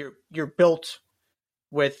you're built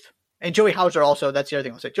with, and Joey Hauser also, that's the other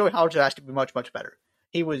thing I'll say. Joey Hauser has to be much, much better.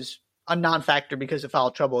 He was a non-factor because of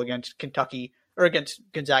foul trouble against Kentucky or against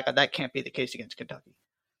Gonzaga. That can't be the case against Kentucky.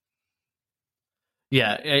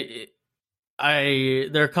 Yeah.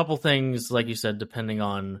 There are a couple things, like you said, depending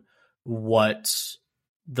on what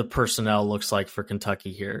the personnel looks like for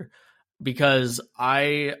Kentucky here. Because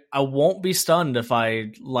I won't be stunned if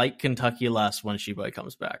I like Kentucky less when Tshiebwe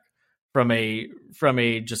comes back from a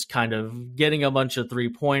just kind of getting a bunch of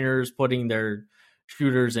 3-pointers, putting their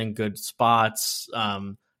shooters in good spots.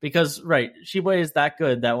 Because right, Tshiebwe is that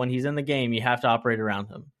good that when he's in the game, you have to operate around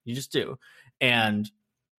him. You just do, and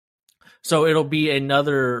so it'll be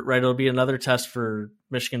another test for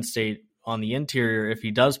Michigan State on the interior if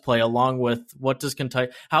he does play, along with what does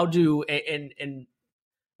Kentucky, and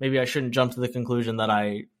maybe I shouldn't jump to the conclusion that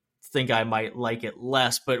I think I might like it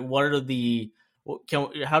less, but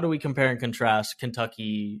how do we compare and contrast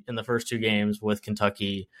Kentucky in the first 2 games with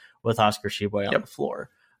Kentucky with Oscar Tshiebwe on the floor?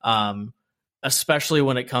 Especially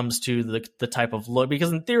when it comes to the type of look,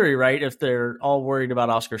 because in theory, right, if they're all worried about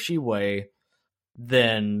Oscar Tshiebwe,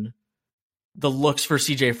 then the looks for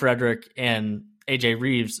CJ Frederick and AJ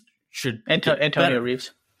Reeves should Antonio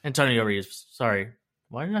Reeves. Sorry.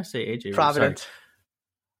 Why did I say AJ Providence? Reeves?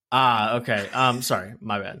 Okay. Sorry,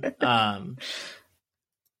 my bad.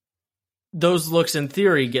 Those looks in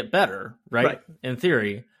theory get better, right? In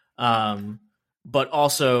theory. But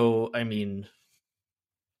also, I mean,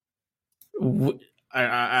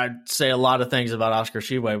 I'd say a lot of things about Oscar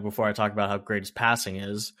Tshiebwe before I talk about how great his passing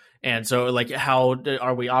is. And so, like, how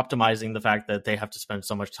are we optimizing the fact that they have to spend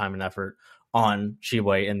so much time and effort on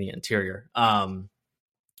Tshiebwe in the interior?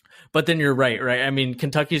 But then you're right? I mean,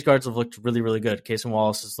 Kentucky's guards have looked really, really good. Cason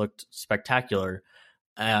Wallace has looked spectacular.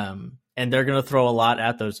 And they're going to throw a lot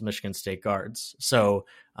at those Michigan State guards. So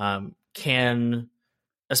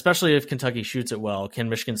especially if Kentucky shoots it well, can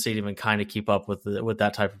Michigan State even kind of keep up with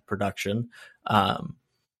that type of production?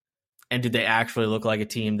 And do they actually look like a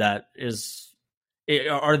team that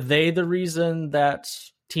are they the reason that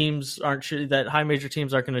teams aren't shooting, that high major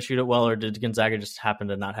teams aren't going to shoot it well, or did Gonzaga just happen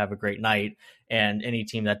to not have a great night? And any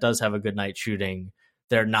team that does have a good night shooting,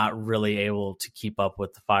 they're not really able to keep up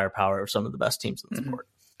with the firepower of some of the best teams in the sport.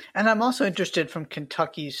 And I'm also interested from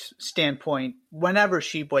Kentucky's standpoint, whenever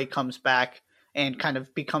Tshiebwe comes back and kind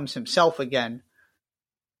of becomes himself again,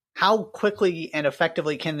 how quickly and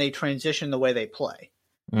effectively can they transition the way they play?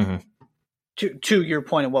 To your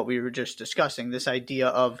point of what we were just discussing, this idea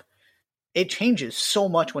of it changes so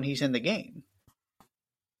much when he's in the game.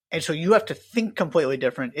 And so you have to think completely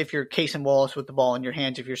different if you're Cason Wallace with the ball in your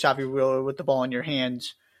hands, if you're Safi Wheeler with the ball in your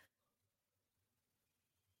hands.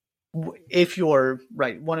 If you're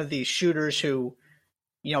one of these shooters who,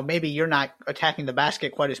 maybe you're not attacking the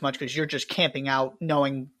basket quite as much because you're just camping out,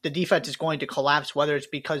 knowing the defense is going to collapse, whether it's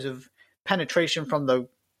because of penetration from the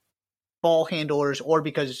ball handlers or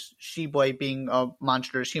because Tshiebwe being a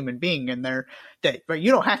monstrous human being in there, that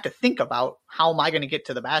you don't have to think about how am I going to get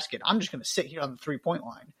to the basket. I'm just going to sit here on the 3-point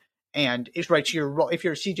line. And it's right. So if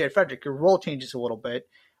you're CJ Frederick, your role changes a little bit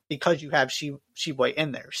because you have Tshiebwe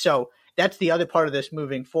in there. So that's the other part of this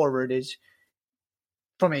moving forward is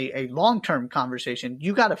from a long-term conversation,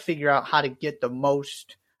 you got to figure out how to get the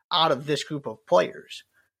most out of this group of players.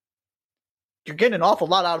 You're getting an awful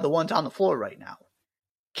lot out of the ones on the floor right now.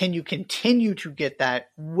 Can you continue to get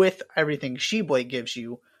that with everything Tshiebwe gives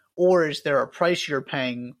you, or is there a price you're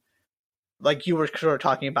paying, like you were sort of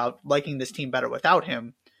talking about, liking this team better without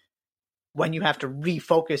him, when you have to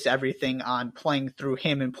refocus everything on playing through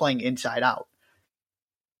him and playing inside out?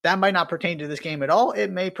 That might not pertain to this game at all. It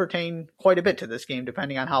may pertain quite a bit to this game,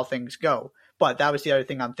 depending on how things go. But that was the other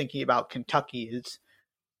thing I'm thinking about Kentucky is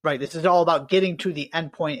right? This is all about getting to the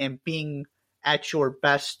end point and being at your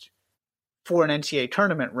best for an NCAA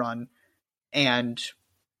tournament run. And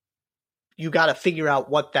you got to figure out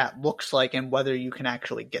what that looks like and whether you can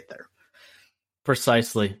actually get there.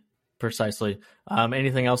 Precisely.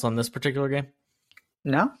 Anything else on this particular game?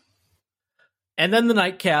 No. And then the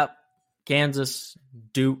nightcap, Kansas,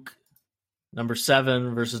 Duke, number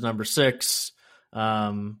 7 versus number 6.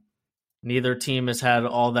 Neither team has had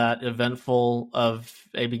all that eventful of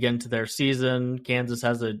a begin to their season. Kansas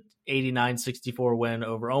has a 89-64 win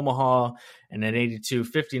over Omaha and an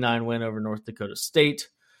 82-59 win over North Dakota State.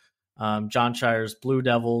 Jon Scheyer's Blue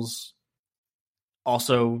Devils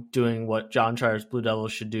also doing what Jon Scheyer's Blue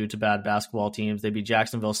Devils should do to bad basketball teams. They beat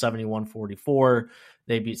Jacksonville 71-44.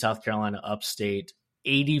 They beat South Carolina Upstate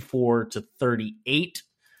 84-38.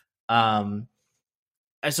 I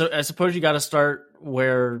suppose you got to start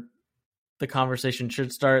where the conversation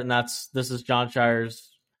should start, and this is Jon Scheyer's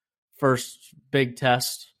first big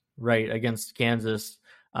test, right, against Kansas,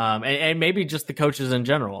 and maybe just the coaches in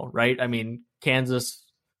general, right? I mean, Kansas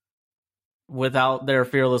without their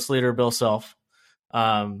fearless leader, Bill Self,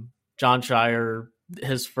 Jon Scheyer,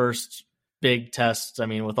 his first big test. I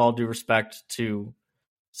mean, with all due respect to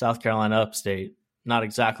South Carolina Upstate, not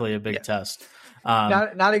exactly a big test.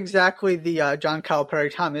 Not exactly the John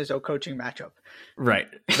Calipari Tom Izzo coaching matchup. Right.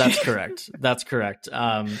 That's correct.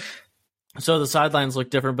 So the sidelines look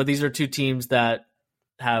different, but these are two teams that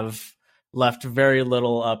have left very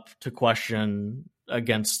little up to question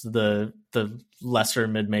against the lesser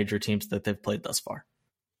mid-major teams that they've played thus far.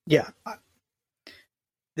 Yeah.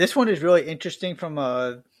 This one is really interesting from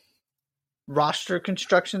a roster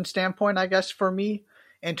construction standpoint, I guess, for me,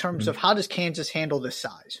 in terms of how does Kansas handle this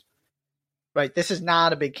size? Right. This is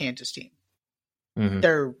not a big Kansas team.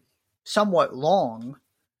 They're somewhat long.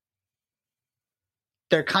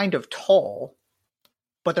 They're kind of tall,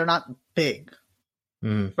 but they're not big.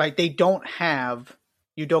 Right. They don't have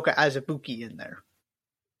Udoka Azubuike in there.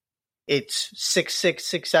 It's 6'6",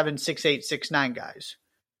 6'7", 6'8", 6'9" guys.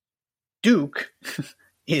 Duke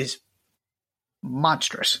is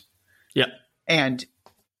monstrous. Yeah. And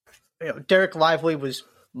Derek Lively was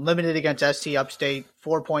limited against SC Upstate,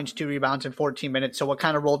 4 points, 2 rebounds in 14 minutes. So what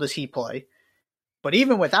kind of role does he play? But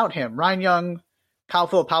even without him, Ryan Young, Kyle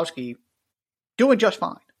Filipowski, doing just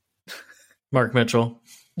fine. Mark Mitchell.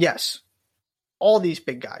 Yes. All these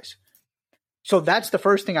big guys. So that's the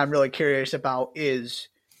first thing I'm really curious about is,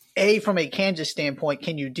 A, from a Kansas standpoint,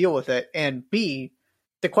 can you deal with it? And B,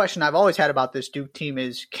 the question I've always had about this Duke team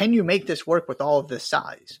is, can you make this work with all of this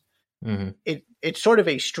size? It's sort of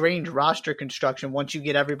a strange roster construction once you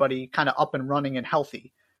get everybody kind of up and running and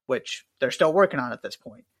healthy, which they're still working on at this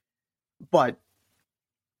point. But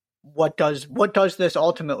what does this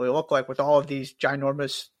ultimately look like with all of these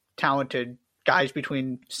ginormous, talented guys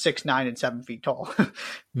between 6'9" and 7 feet tall?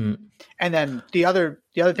 And then the other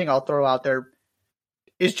thing I'll throw out there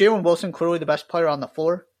is Jalen Wilson clearly the best player on the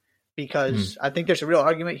floor, because I think there's a real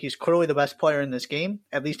argument he's clearly the best player in this game,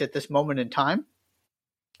 at least at this moment in time.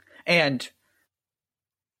 And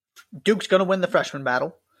Duke's going to win the freshman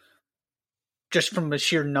battle, just from a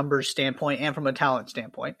sheer numbers standpoint and from a talent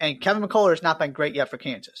standpoint. And Kevin McCullough has not been great yet for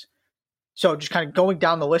Kansas. So just kind of going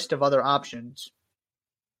down the list of other options,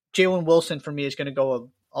 Jalen Wilson for me is going to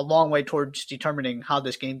go a long way towards determining how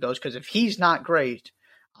this game goes, because if he's not great,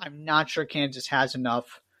 I'm not sure Kansas has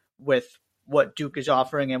enough with what Duke is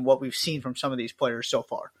offering and what we've seen from some of these players so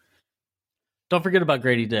far. Don't forget about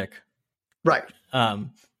Grady Dick. Right.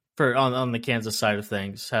 On the Kansas side of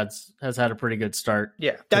things, has had a pretty good start.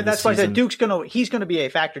 Yeah, that's why I said he's gonna be a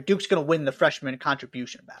factor. Duke's gonna win the freshman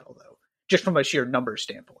contribution battle, though, just from a sheer numbers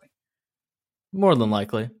standpoint. More than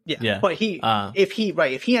likely. Yeah. But if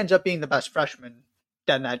he ends up being the best freshman,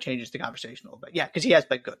 then that changes the conversation a little bit. Yeah, because he has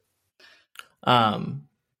been good.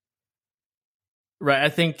 Right. I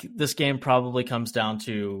think this game probably comes down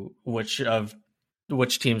to which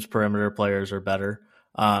team's perimeter players are better.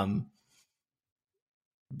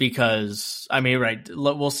 Because I mean, right,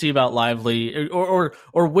 we'll see about Lively or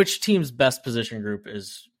which team's best position group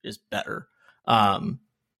is better.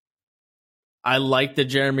 I like that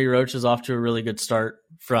Jeremy Roach is off to a really good start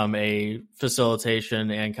from a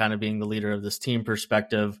facilitation and kind of being the leader of this team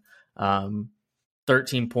perspective.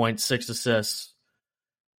 13 points, 6 assists,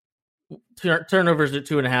 turnovers at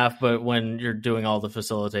 2.5, but when you're doing all the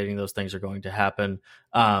facilitating, those things are going to happen.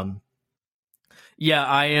 I'm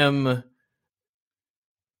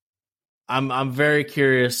very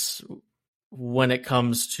curious when it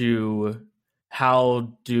comes to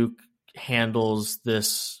how Duke handles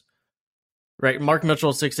this. Right, Mark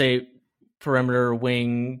Mitchell, 6'8", perimeter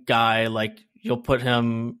wing guy. Like, you'll put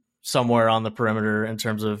him somewhere on the perimeter in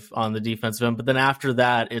terms of on the defensive end. But then after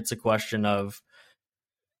that, it's a question of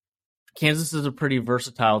Kansas is a pretty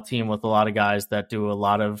versatile team with a lot of guys that do a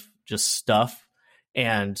lot of just stuff.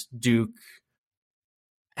 And Duke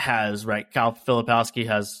has, Cal Filipowski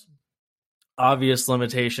has obvious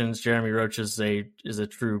limitations. Jeremy Roach is a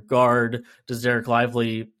true guard. Does Derek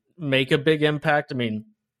Lively make a big impact? I mean,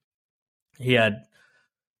 he had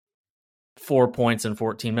 4 points in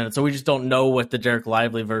 14 minutes. So we just don't know what the Derek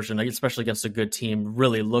Lively version, especially against a good team,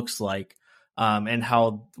 really looks like. And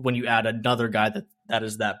how when you add another guy that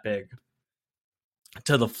is that big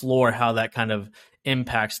to the floor, how that kind of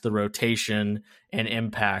impacts the rotation and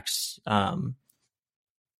impacts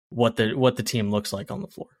what the team looks like on the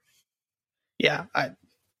floor. Yeah,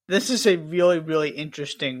 this is a really, really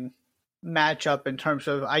interesting matchup in terms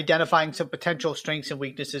of identifying some potential strengths and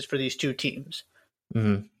weaknesses for these two teams.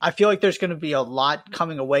 Mm-hmm. I feel like there's going to be a lot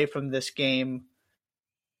coming away from this game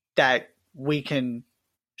that we can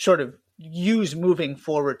sort of use moving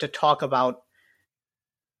forward to talk about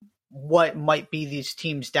what might be these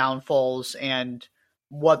teams' downfalls and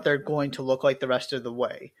what they're going to look like the rest of the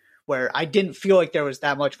way. Where I didn't feel like there was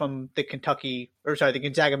that much from the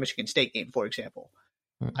Gonzaga-Michigan State game, for example.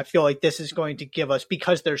 Mm-hmm. I feel like this is going to give us,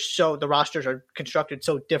 because the rosters are constructed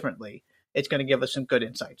so differently, it's going to give us some good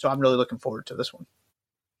insight. So I'm really looking forward to this one.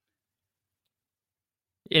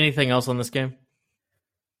 Anything else on this game?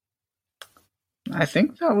 I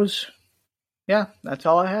think that's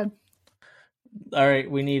all I had. All right,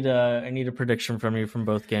 I need a prediction from you for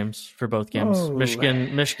both games. Oh.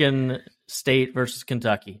 Michigan State versus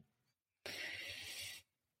Kentucky.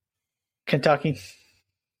 Kentucky.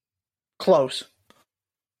 Close.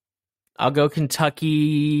 I'll go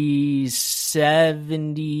Kentucky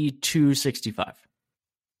 72-65.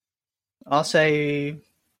 I'll say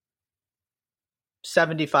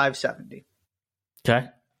 75-70. Okay.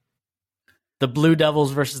 The Blue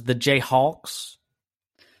Devils versus the Jayhawks.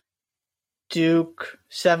 Duke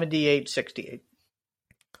 78-68.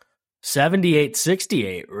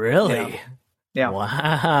 78-68, really? Yeah.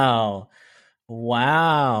 Wow.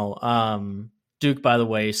 Duke, by the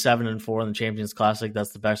way, 7-4 in the Champions Classic.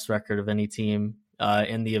 That's the best record of any team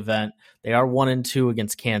in the event. They are 1-2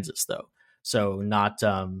 against Kansas, though, so not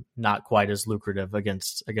quite as lucrative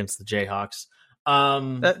against the Jayhawks.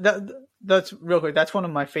 That's real quick. That's one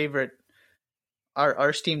of my favorite. Our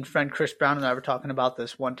esteemed friend Chris Brown and I were talking about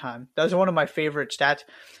this one time. That was one of my favorite stats.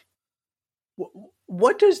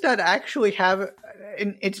 What does that actually have?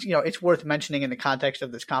 And it's worth mentioning in the context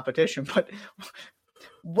of this competition. But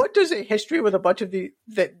what does a history with a bunch of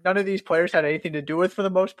that none of these players had anything to do with, for the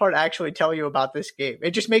most part, actually tell you about this game?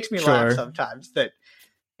 It just makes me laugh sometimes. That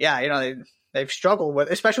they've struggled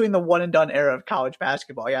with, especially in the one and done era of college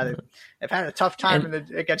basketball. Yeah, they've had a tough time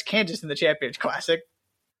against Kansas in the Champions Classic.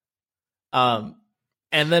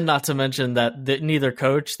 And then not to mention that neither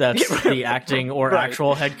coach that's the acting or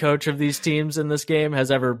actual head coach of these teams in this game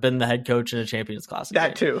has ever been the head coach in a Champions Classic.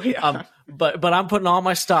 That game. Too, yeah. But I'm putting all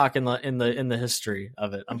my stock in the history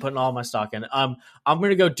of it. I'm putting all my stock in it. I'm going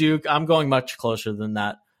to go Duke. I'm going much closer than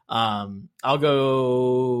that. I'll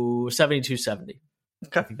go 72-70.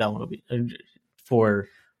 Okay. I think that one will be for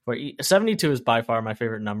 72 is by far my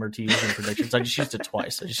favorite number to use in predictions. I just used it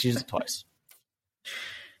twice.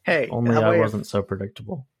 Hey, only I wasn't so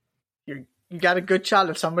predictable. You got a good shot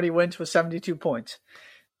if somebody wins with 72 points.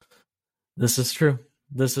 This is true.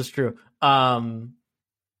 Alrighty.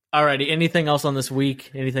 Anything else on this week?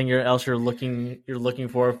 Anything else you're looking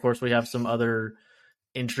for? Of course, we have some other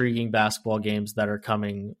intriguing basketball games that are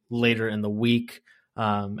coming later in the week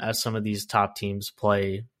as some of these top teams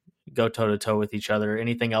go toe to toe with each other.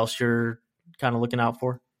 Anything else you're kind of looking out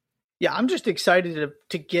for? Yeah, I'm just excited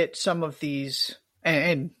to get some of these.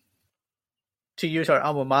 And to use our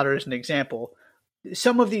alma mater as an example,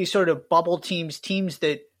 some of these sort of bubble teams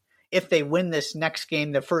that if they win this next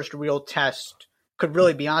game, the first real test, could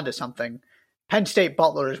really be onto something. Penn State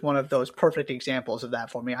Butler is one of those perfect examples of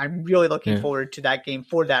that for me. I'm really looking forward to that game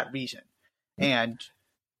for that reason. And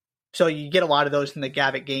so you get a lot of those in the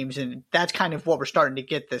Gavitt games, and that's kind of what we're starting to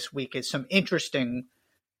get this week is some interesting,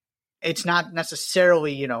 it's not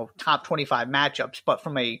necessarily, top 25 matchups, but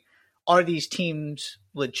are these teams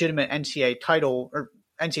legitimate NCAA title or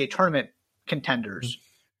NCAA tournament contenders,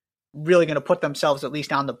 really going to put themselves at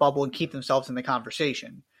least on the bubble and keep themselves in the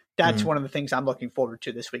conversation? That's one of the things I'm looking forward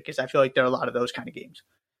to this week, because I feel like there are a lot of those kind of games.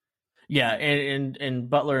 Yeah, and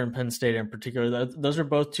Butler and Penn State in particular, those are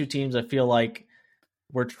both two teams I feel like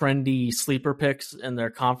were trendy sleeper picks in their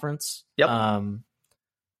conference. Yep. I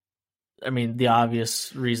mean, the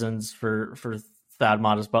obvious reasons for Thad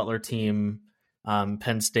Matta's Butler team,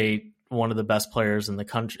 Penn State one of the best players in the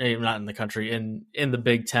country, not in the country, in the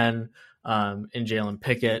Big Ten, in Jalen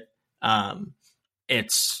Pickett.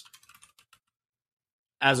 It's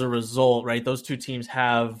as a result, right? Those two teams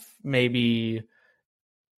have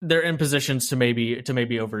they're in positions to maybe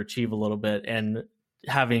overachieve a little bit, and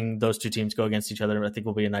having those two teams go against each other, I think,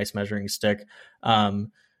 will be a nice measuring stick.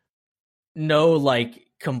 No like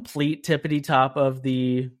complete tippity top of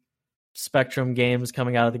the spectrum games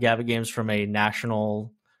coming out of the Gavitt Games from a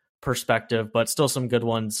national perspective, but still some good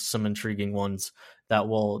ones, some intriguing ones that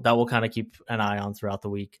will kind of keep an eye on throughout the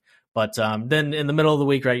week. But then in the middle of the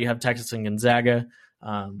week, right, you have Texas and Gonzaga.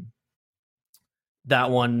 That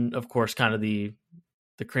one, of course, kind of the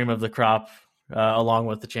cream of the crop, along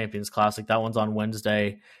with the Champions Classic. That one's on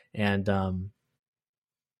Wednesday, and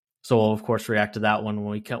so we'll of course react to that one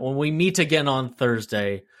when we meet again on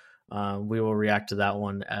Thursday. We will react to that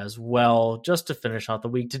one as well. Just to finish out the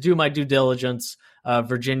week, to do my due diligence,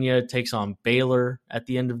 Virginia takes on Baylor at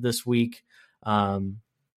the end of this week at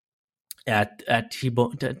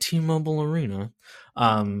T-Mobile Arena.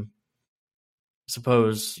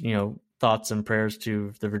 Suppose, thoughts and prayers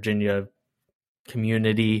to the Virginia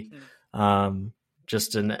community.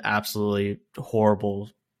 Just an absolutely horrible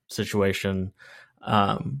situation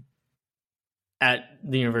at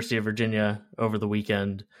the University of Virginia over the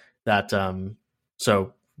weekend. That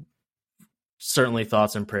so certainly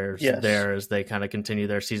thoughts and prayers there as they kind of continue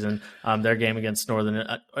their season. Their game against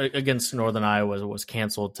Northern Iowa was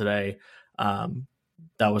canceled today. That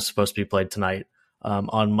was supposed to be played tonight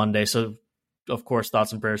on Monday. So of course,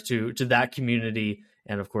 thoughts and prayers to that community,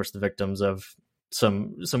 and of course the victims of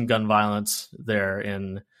some gun violence there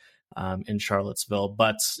in Charlottesville.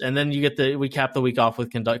 And then we cap the week off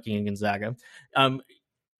with Kentucky and Gonzaga.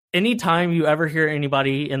 Anytime you ever hear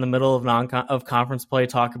anybody in the middle of conference play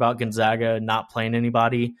talk about Gonzaga not playing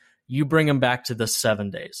anybody, you bring them back to the 7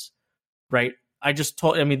 days, right?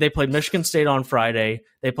 They played Michigan State on Friday,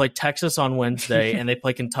 they played Texas on Wednesday, and they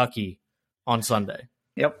play Kentucky on Sunday.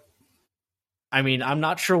 Yep. I'm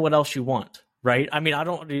not sure what else you want, right? I'm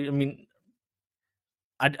not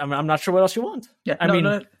sure what else you want.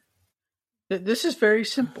 Yeah, this is very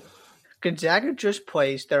simple. Gonzaga just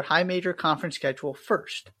plays their high major conference schedule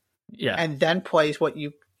first. Yeah. And then plays what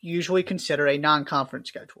you usually consider a non-conference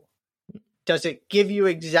schedule. Does it give you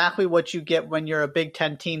exactly what you get when you're a Big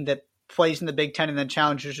Ten team that plays in the Big Ten and then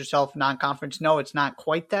challenges yourself non-conference? No, it's not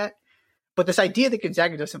quite that. But this idea that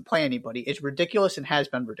Gonzaga doesn't play anybody is ridiculous and has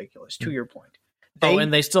been ridiculous, to your point.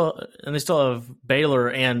 And they still have Baylor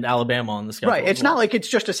and Alabama on the schedule. Right. It's not like it's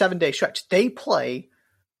just a 7-day stretch. They play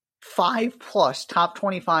 5+ top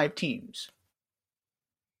 25 teams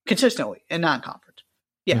consistently in non-conference.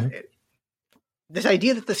 Yeah. Mm-hmm. This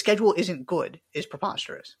idea that the schedule isn't good is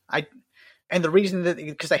preposterous. And the reason that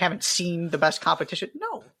because they haven't seen the best competition.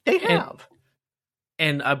 No, they have.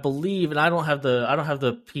 And I believe, and I don't have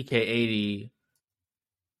the PK80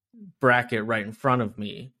 bracket right in front of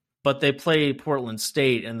me, but they play Portland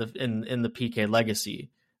State in the PK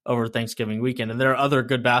Legacy over Thanksgiving weekend, and there are other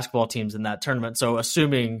good basketball teams in that tournament. So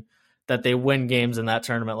assuming that they win games in that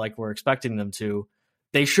tournament like we're expecting them to,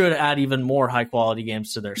 they should add even more high quality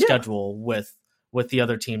games to their schedule with the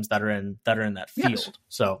other teams that are in that field. Yes.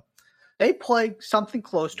 So they play something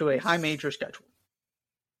close to a high major schedule,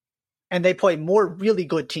 and they play more really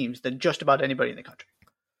good teams than just about anybody in the country.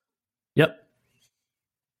 Yep.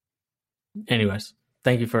 Anyways,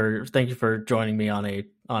 thank you for joining me on a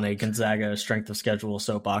Gonzaga strength of schedule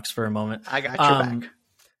soapbox for a moment. I got your back.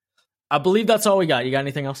 I believe that's all we got. You got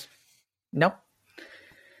anything else? No.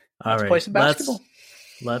 Let's play some basketball.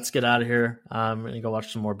 Let's get out of here. I'm going to go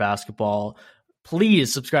watch some more basketball.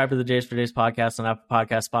 Please subscribe to the Jays for Days podcast on Apple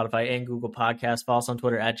Podcasts, Spotify, and Google Podcasts. Follow us on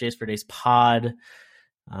Twitter at Jays for Days Pod.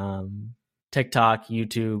 TikTok,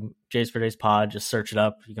 YouTube, Jays for Days Pod. Just search it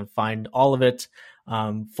up. You can find all of it.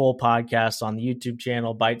 Full podcasts on the YouTube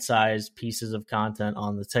channel, bite-sized pieces of content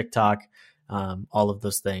on the TikTok, all of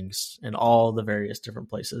those things in all the various different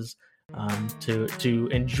places to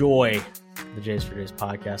enjoy the Jays for Days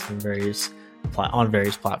podcast on various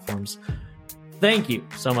platforms. Thank you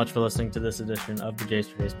so much for listening to this edition of the Jays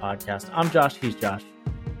for Days podcast. I'm Josh. He's Josh.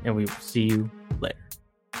 And we will see you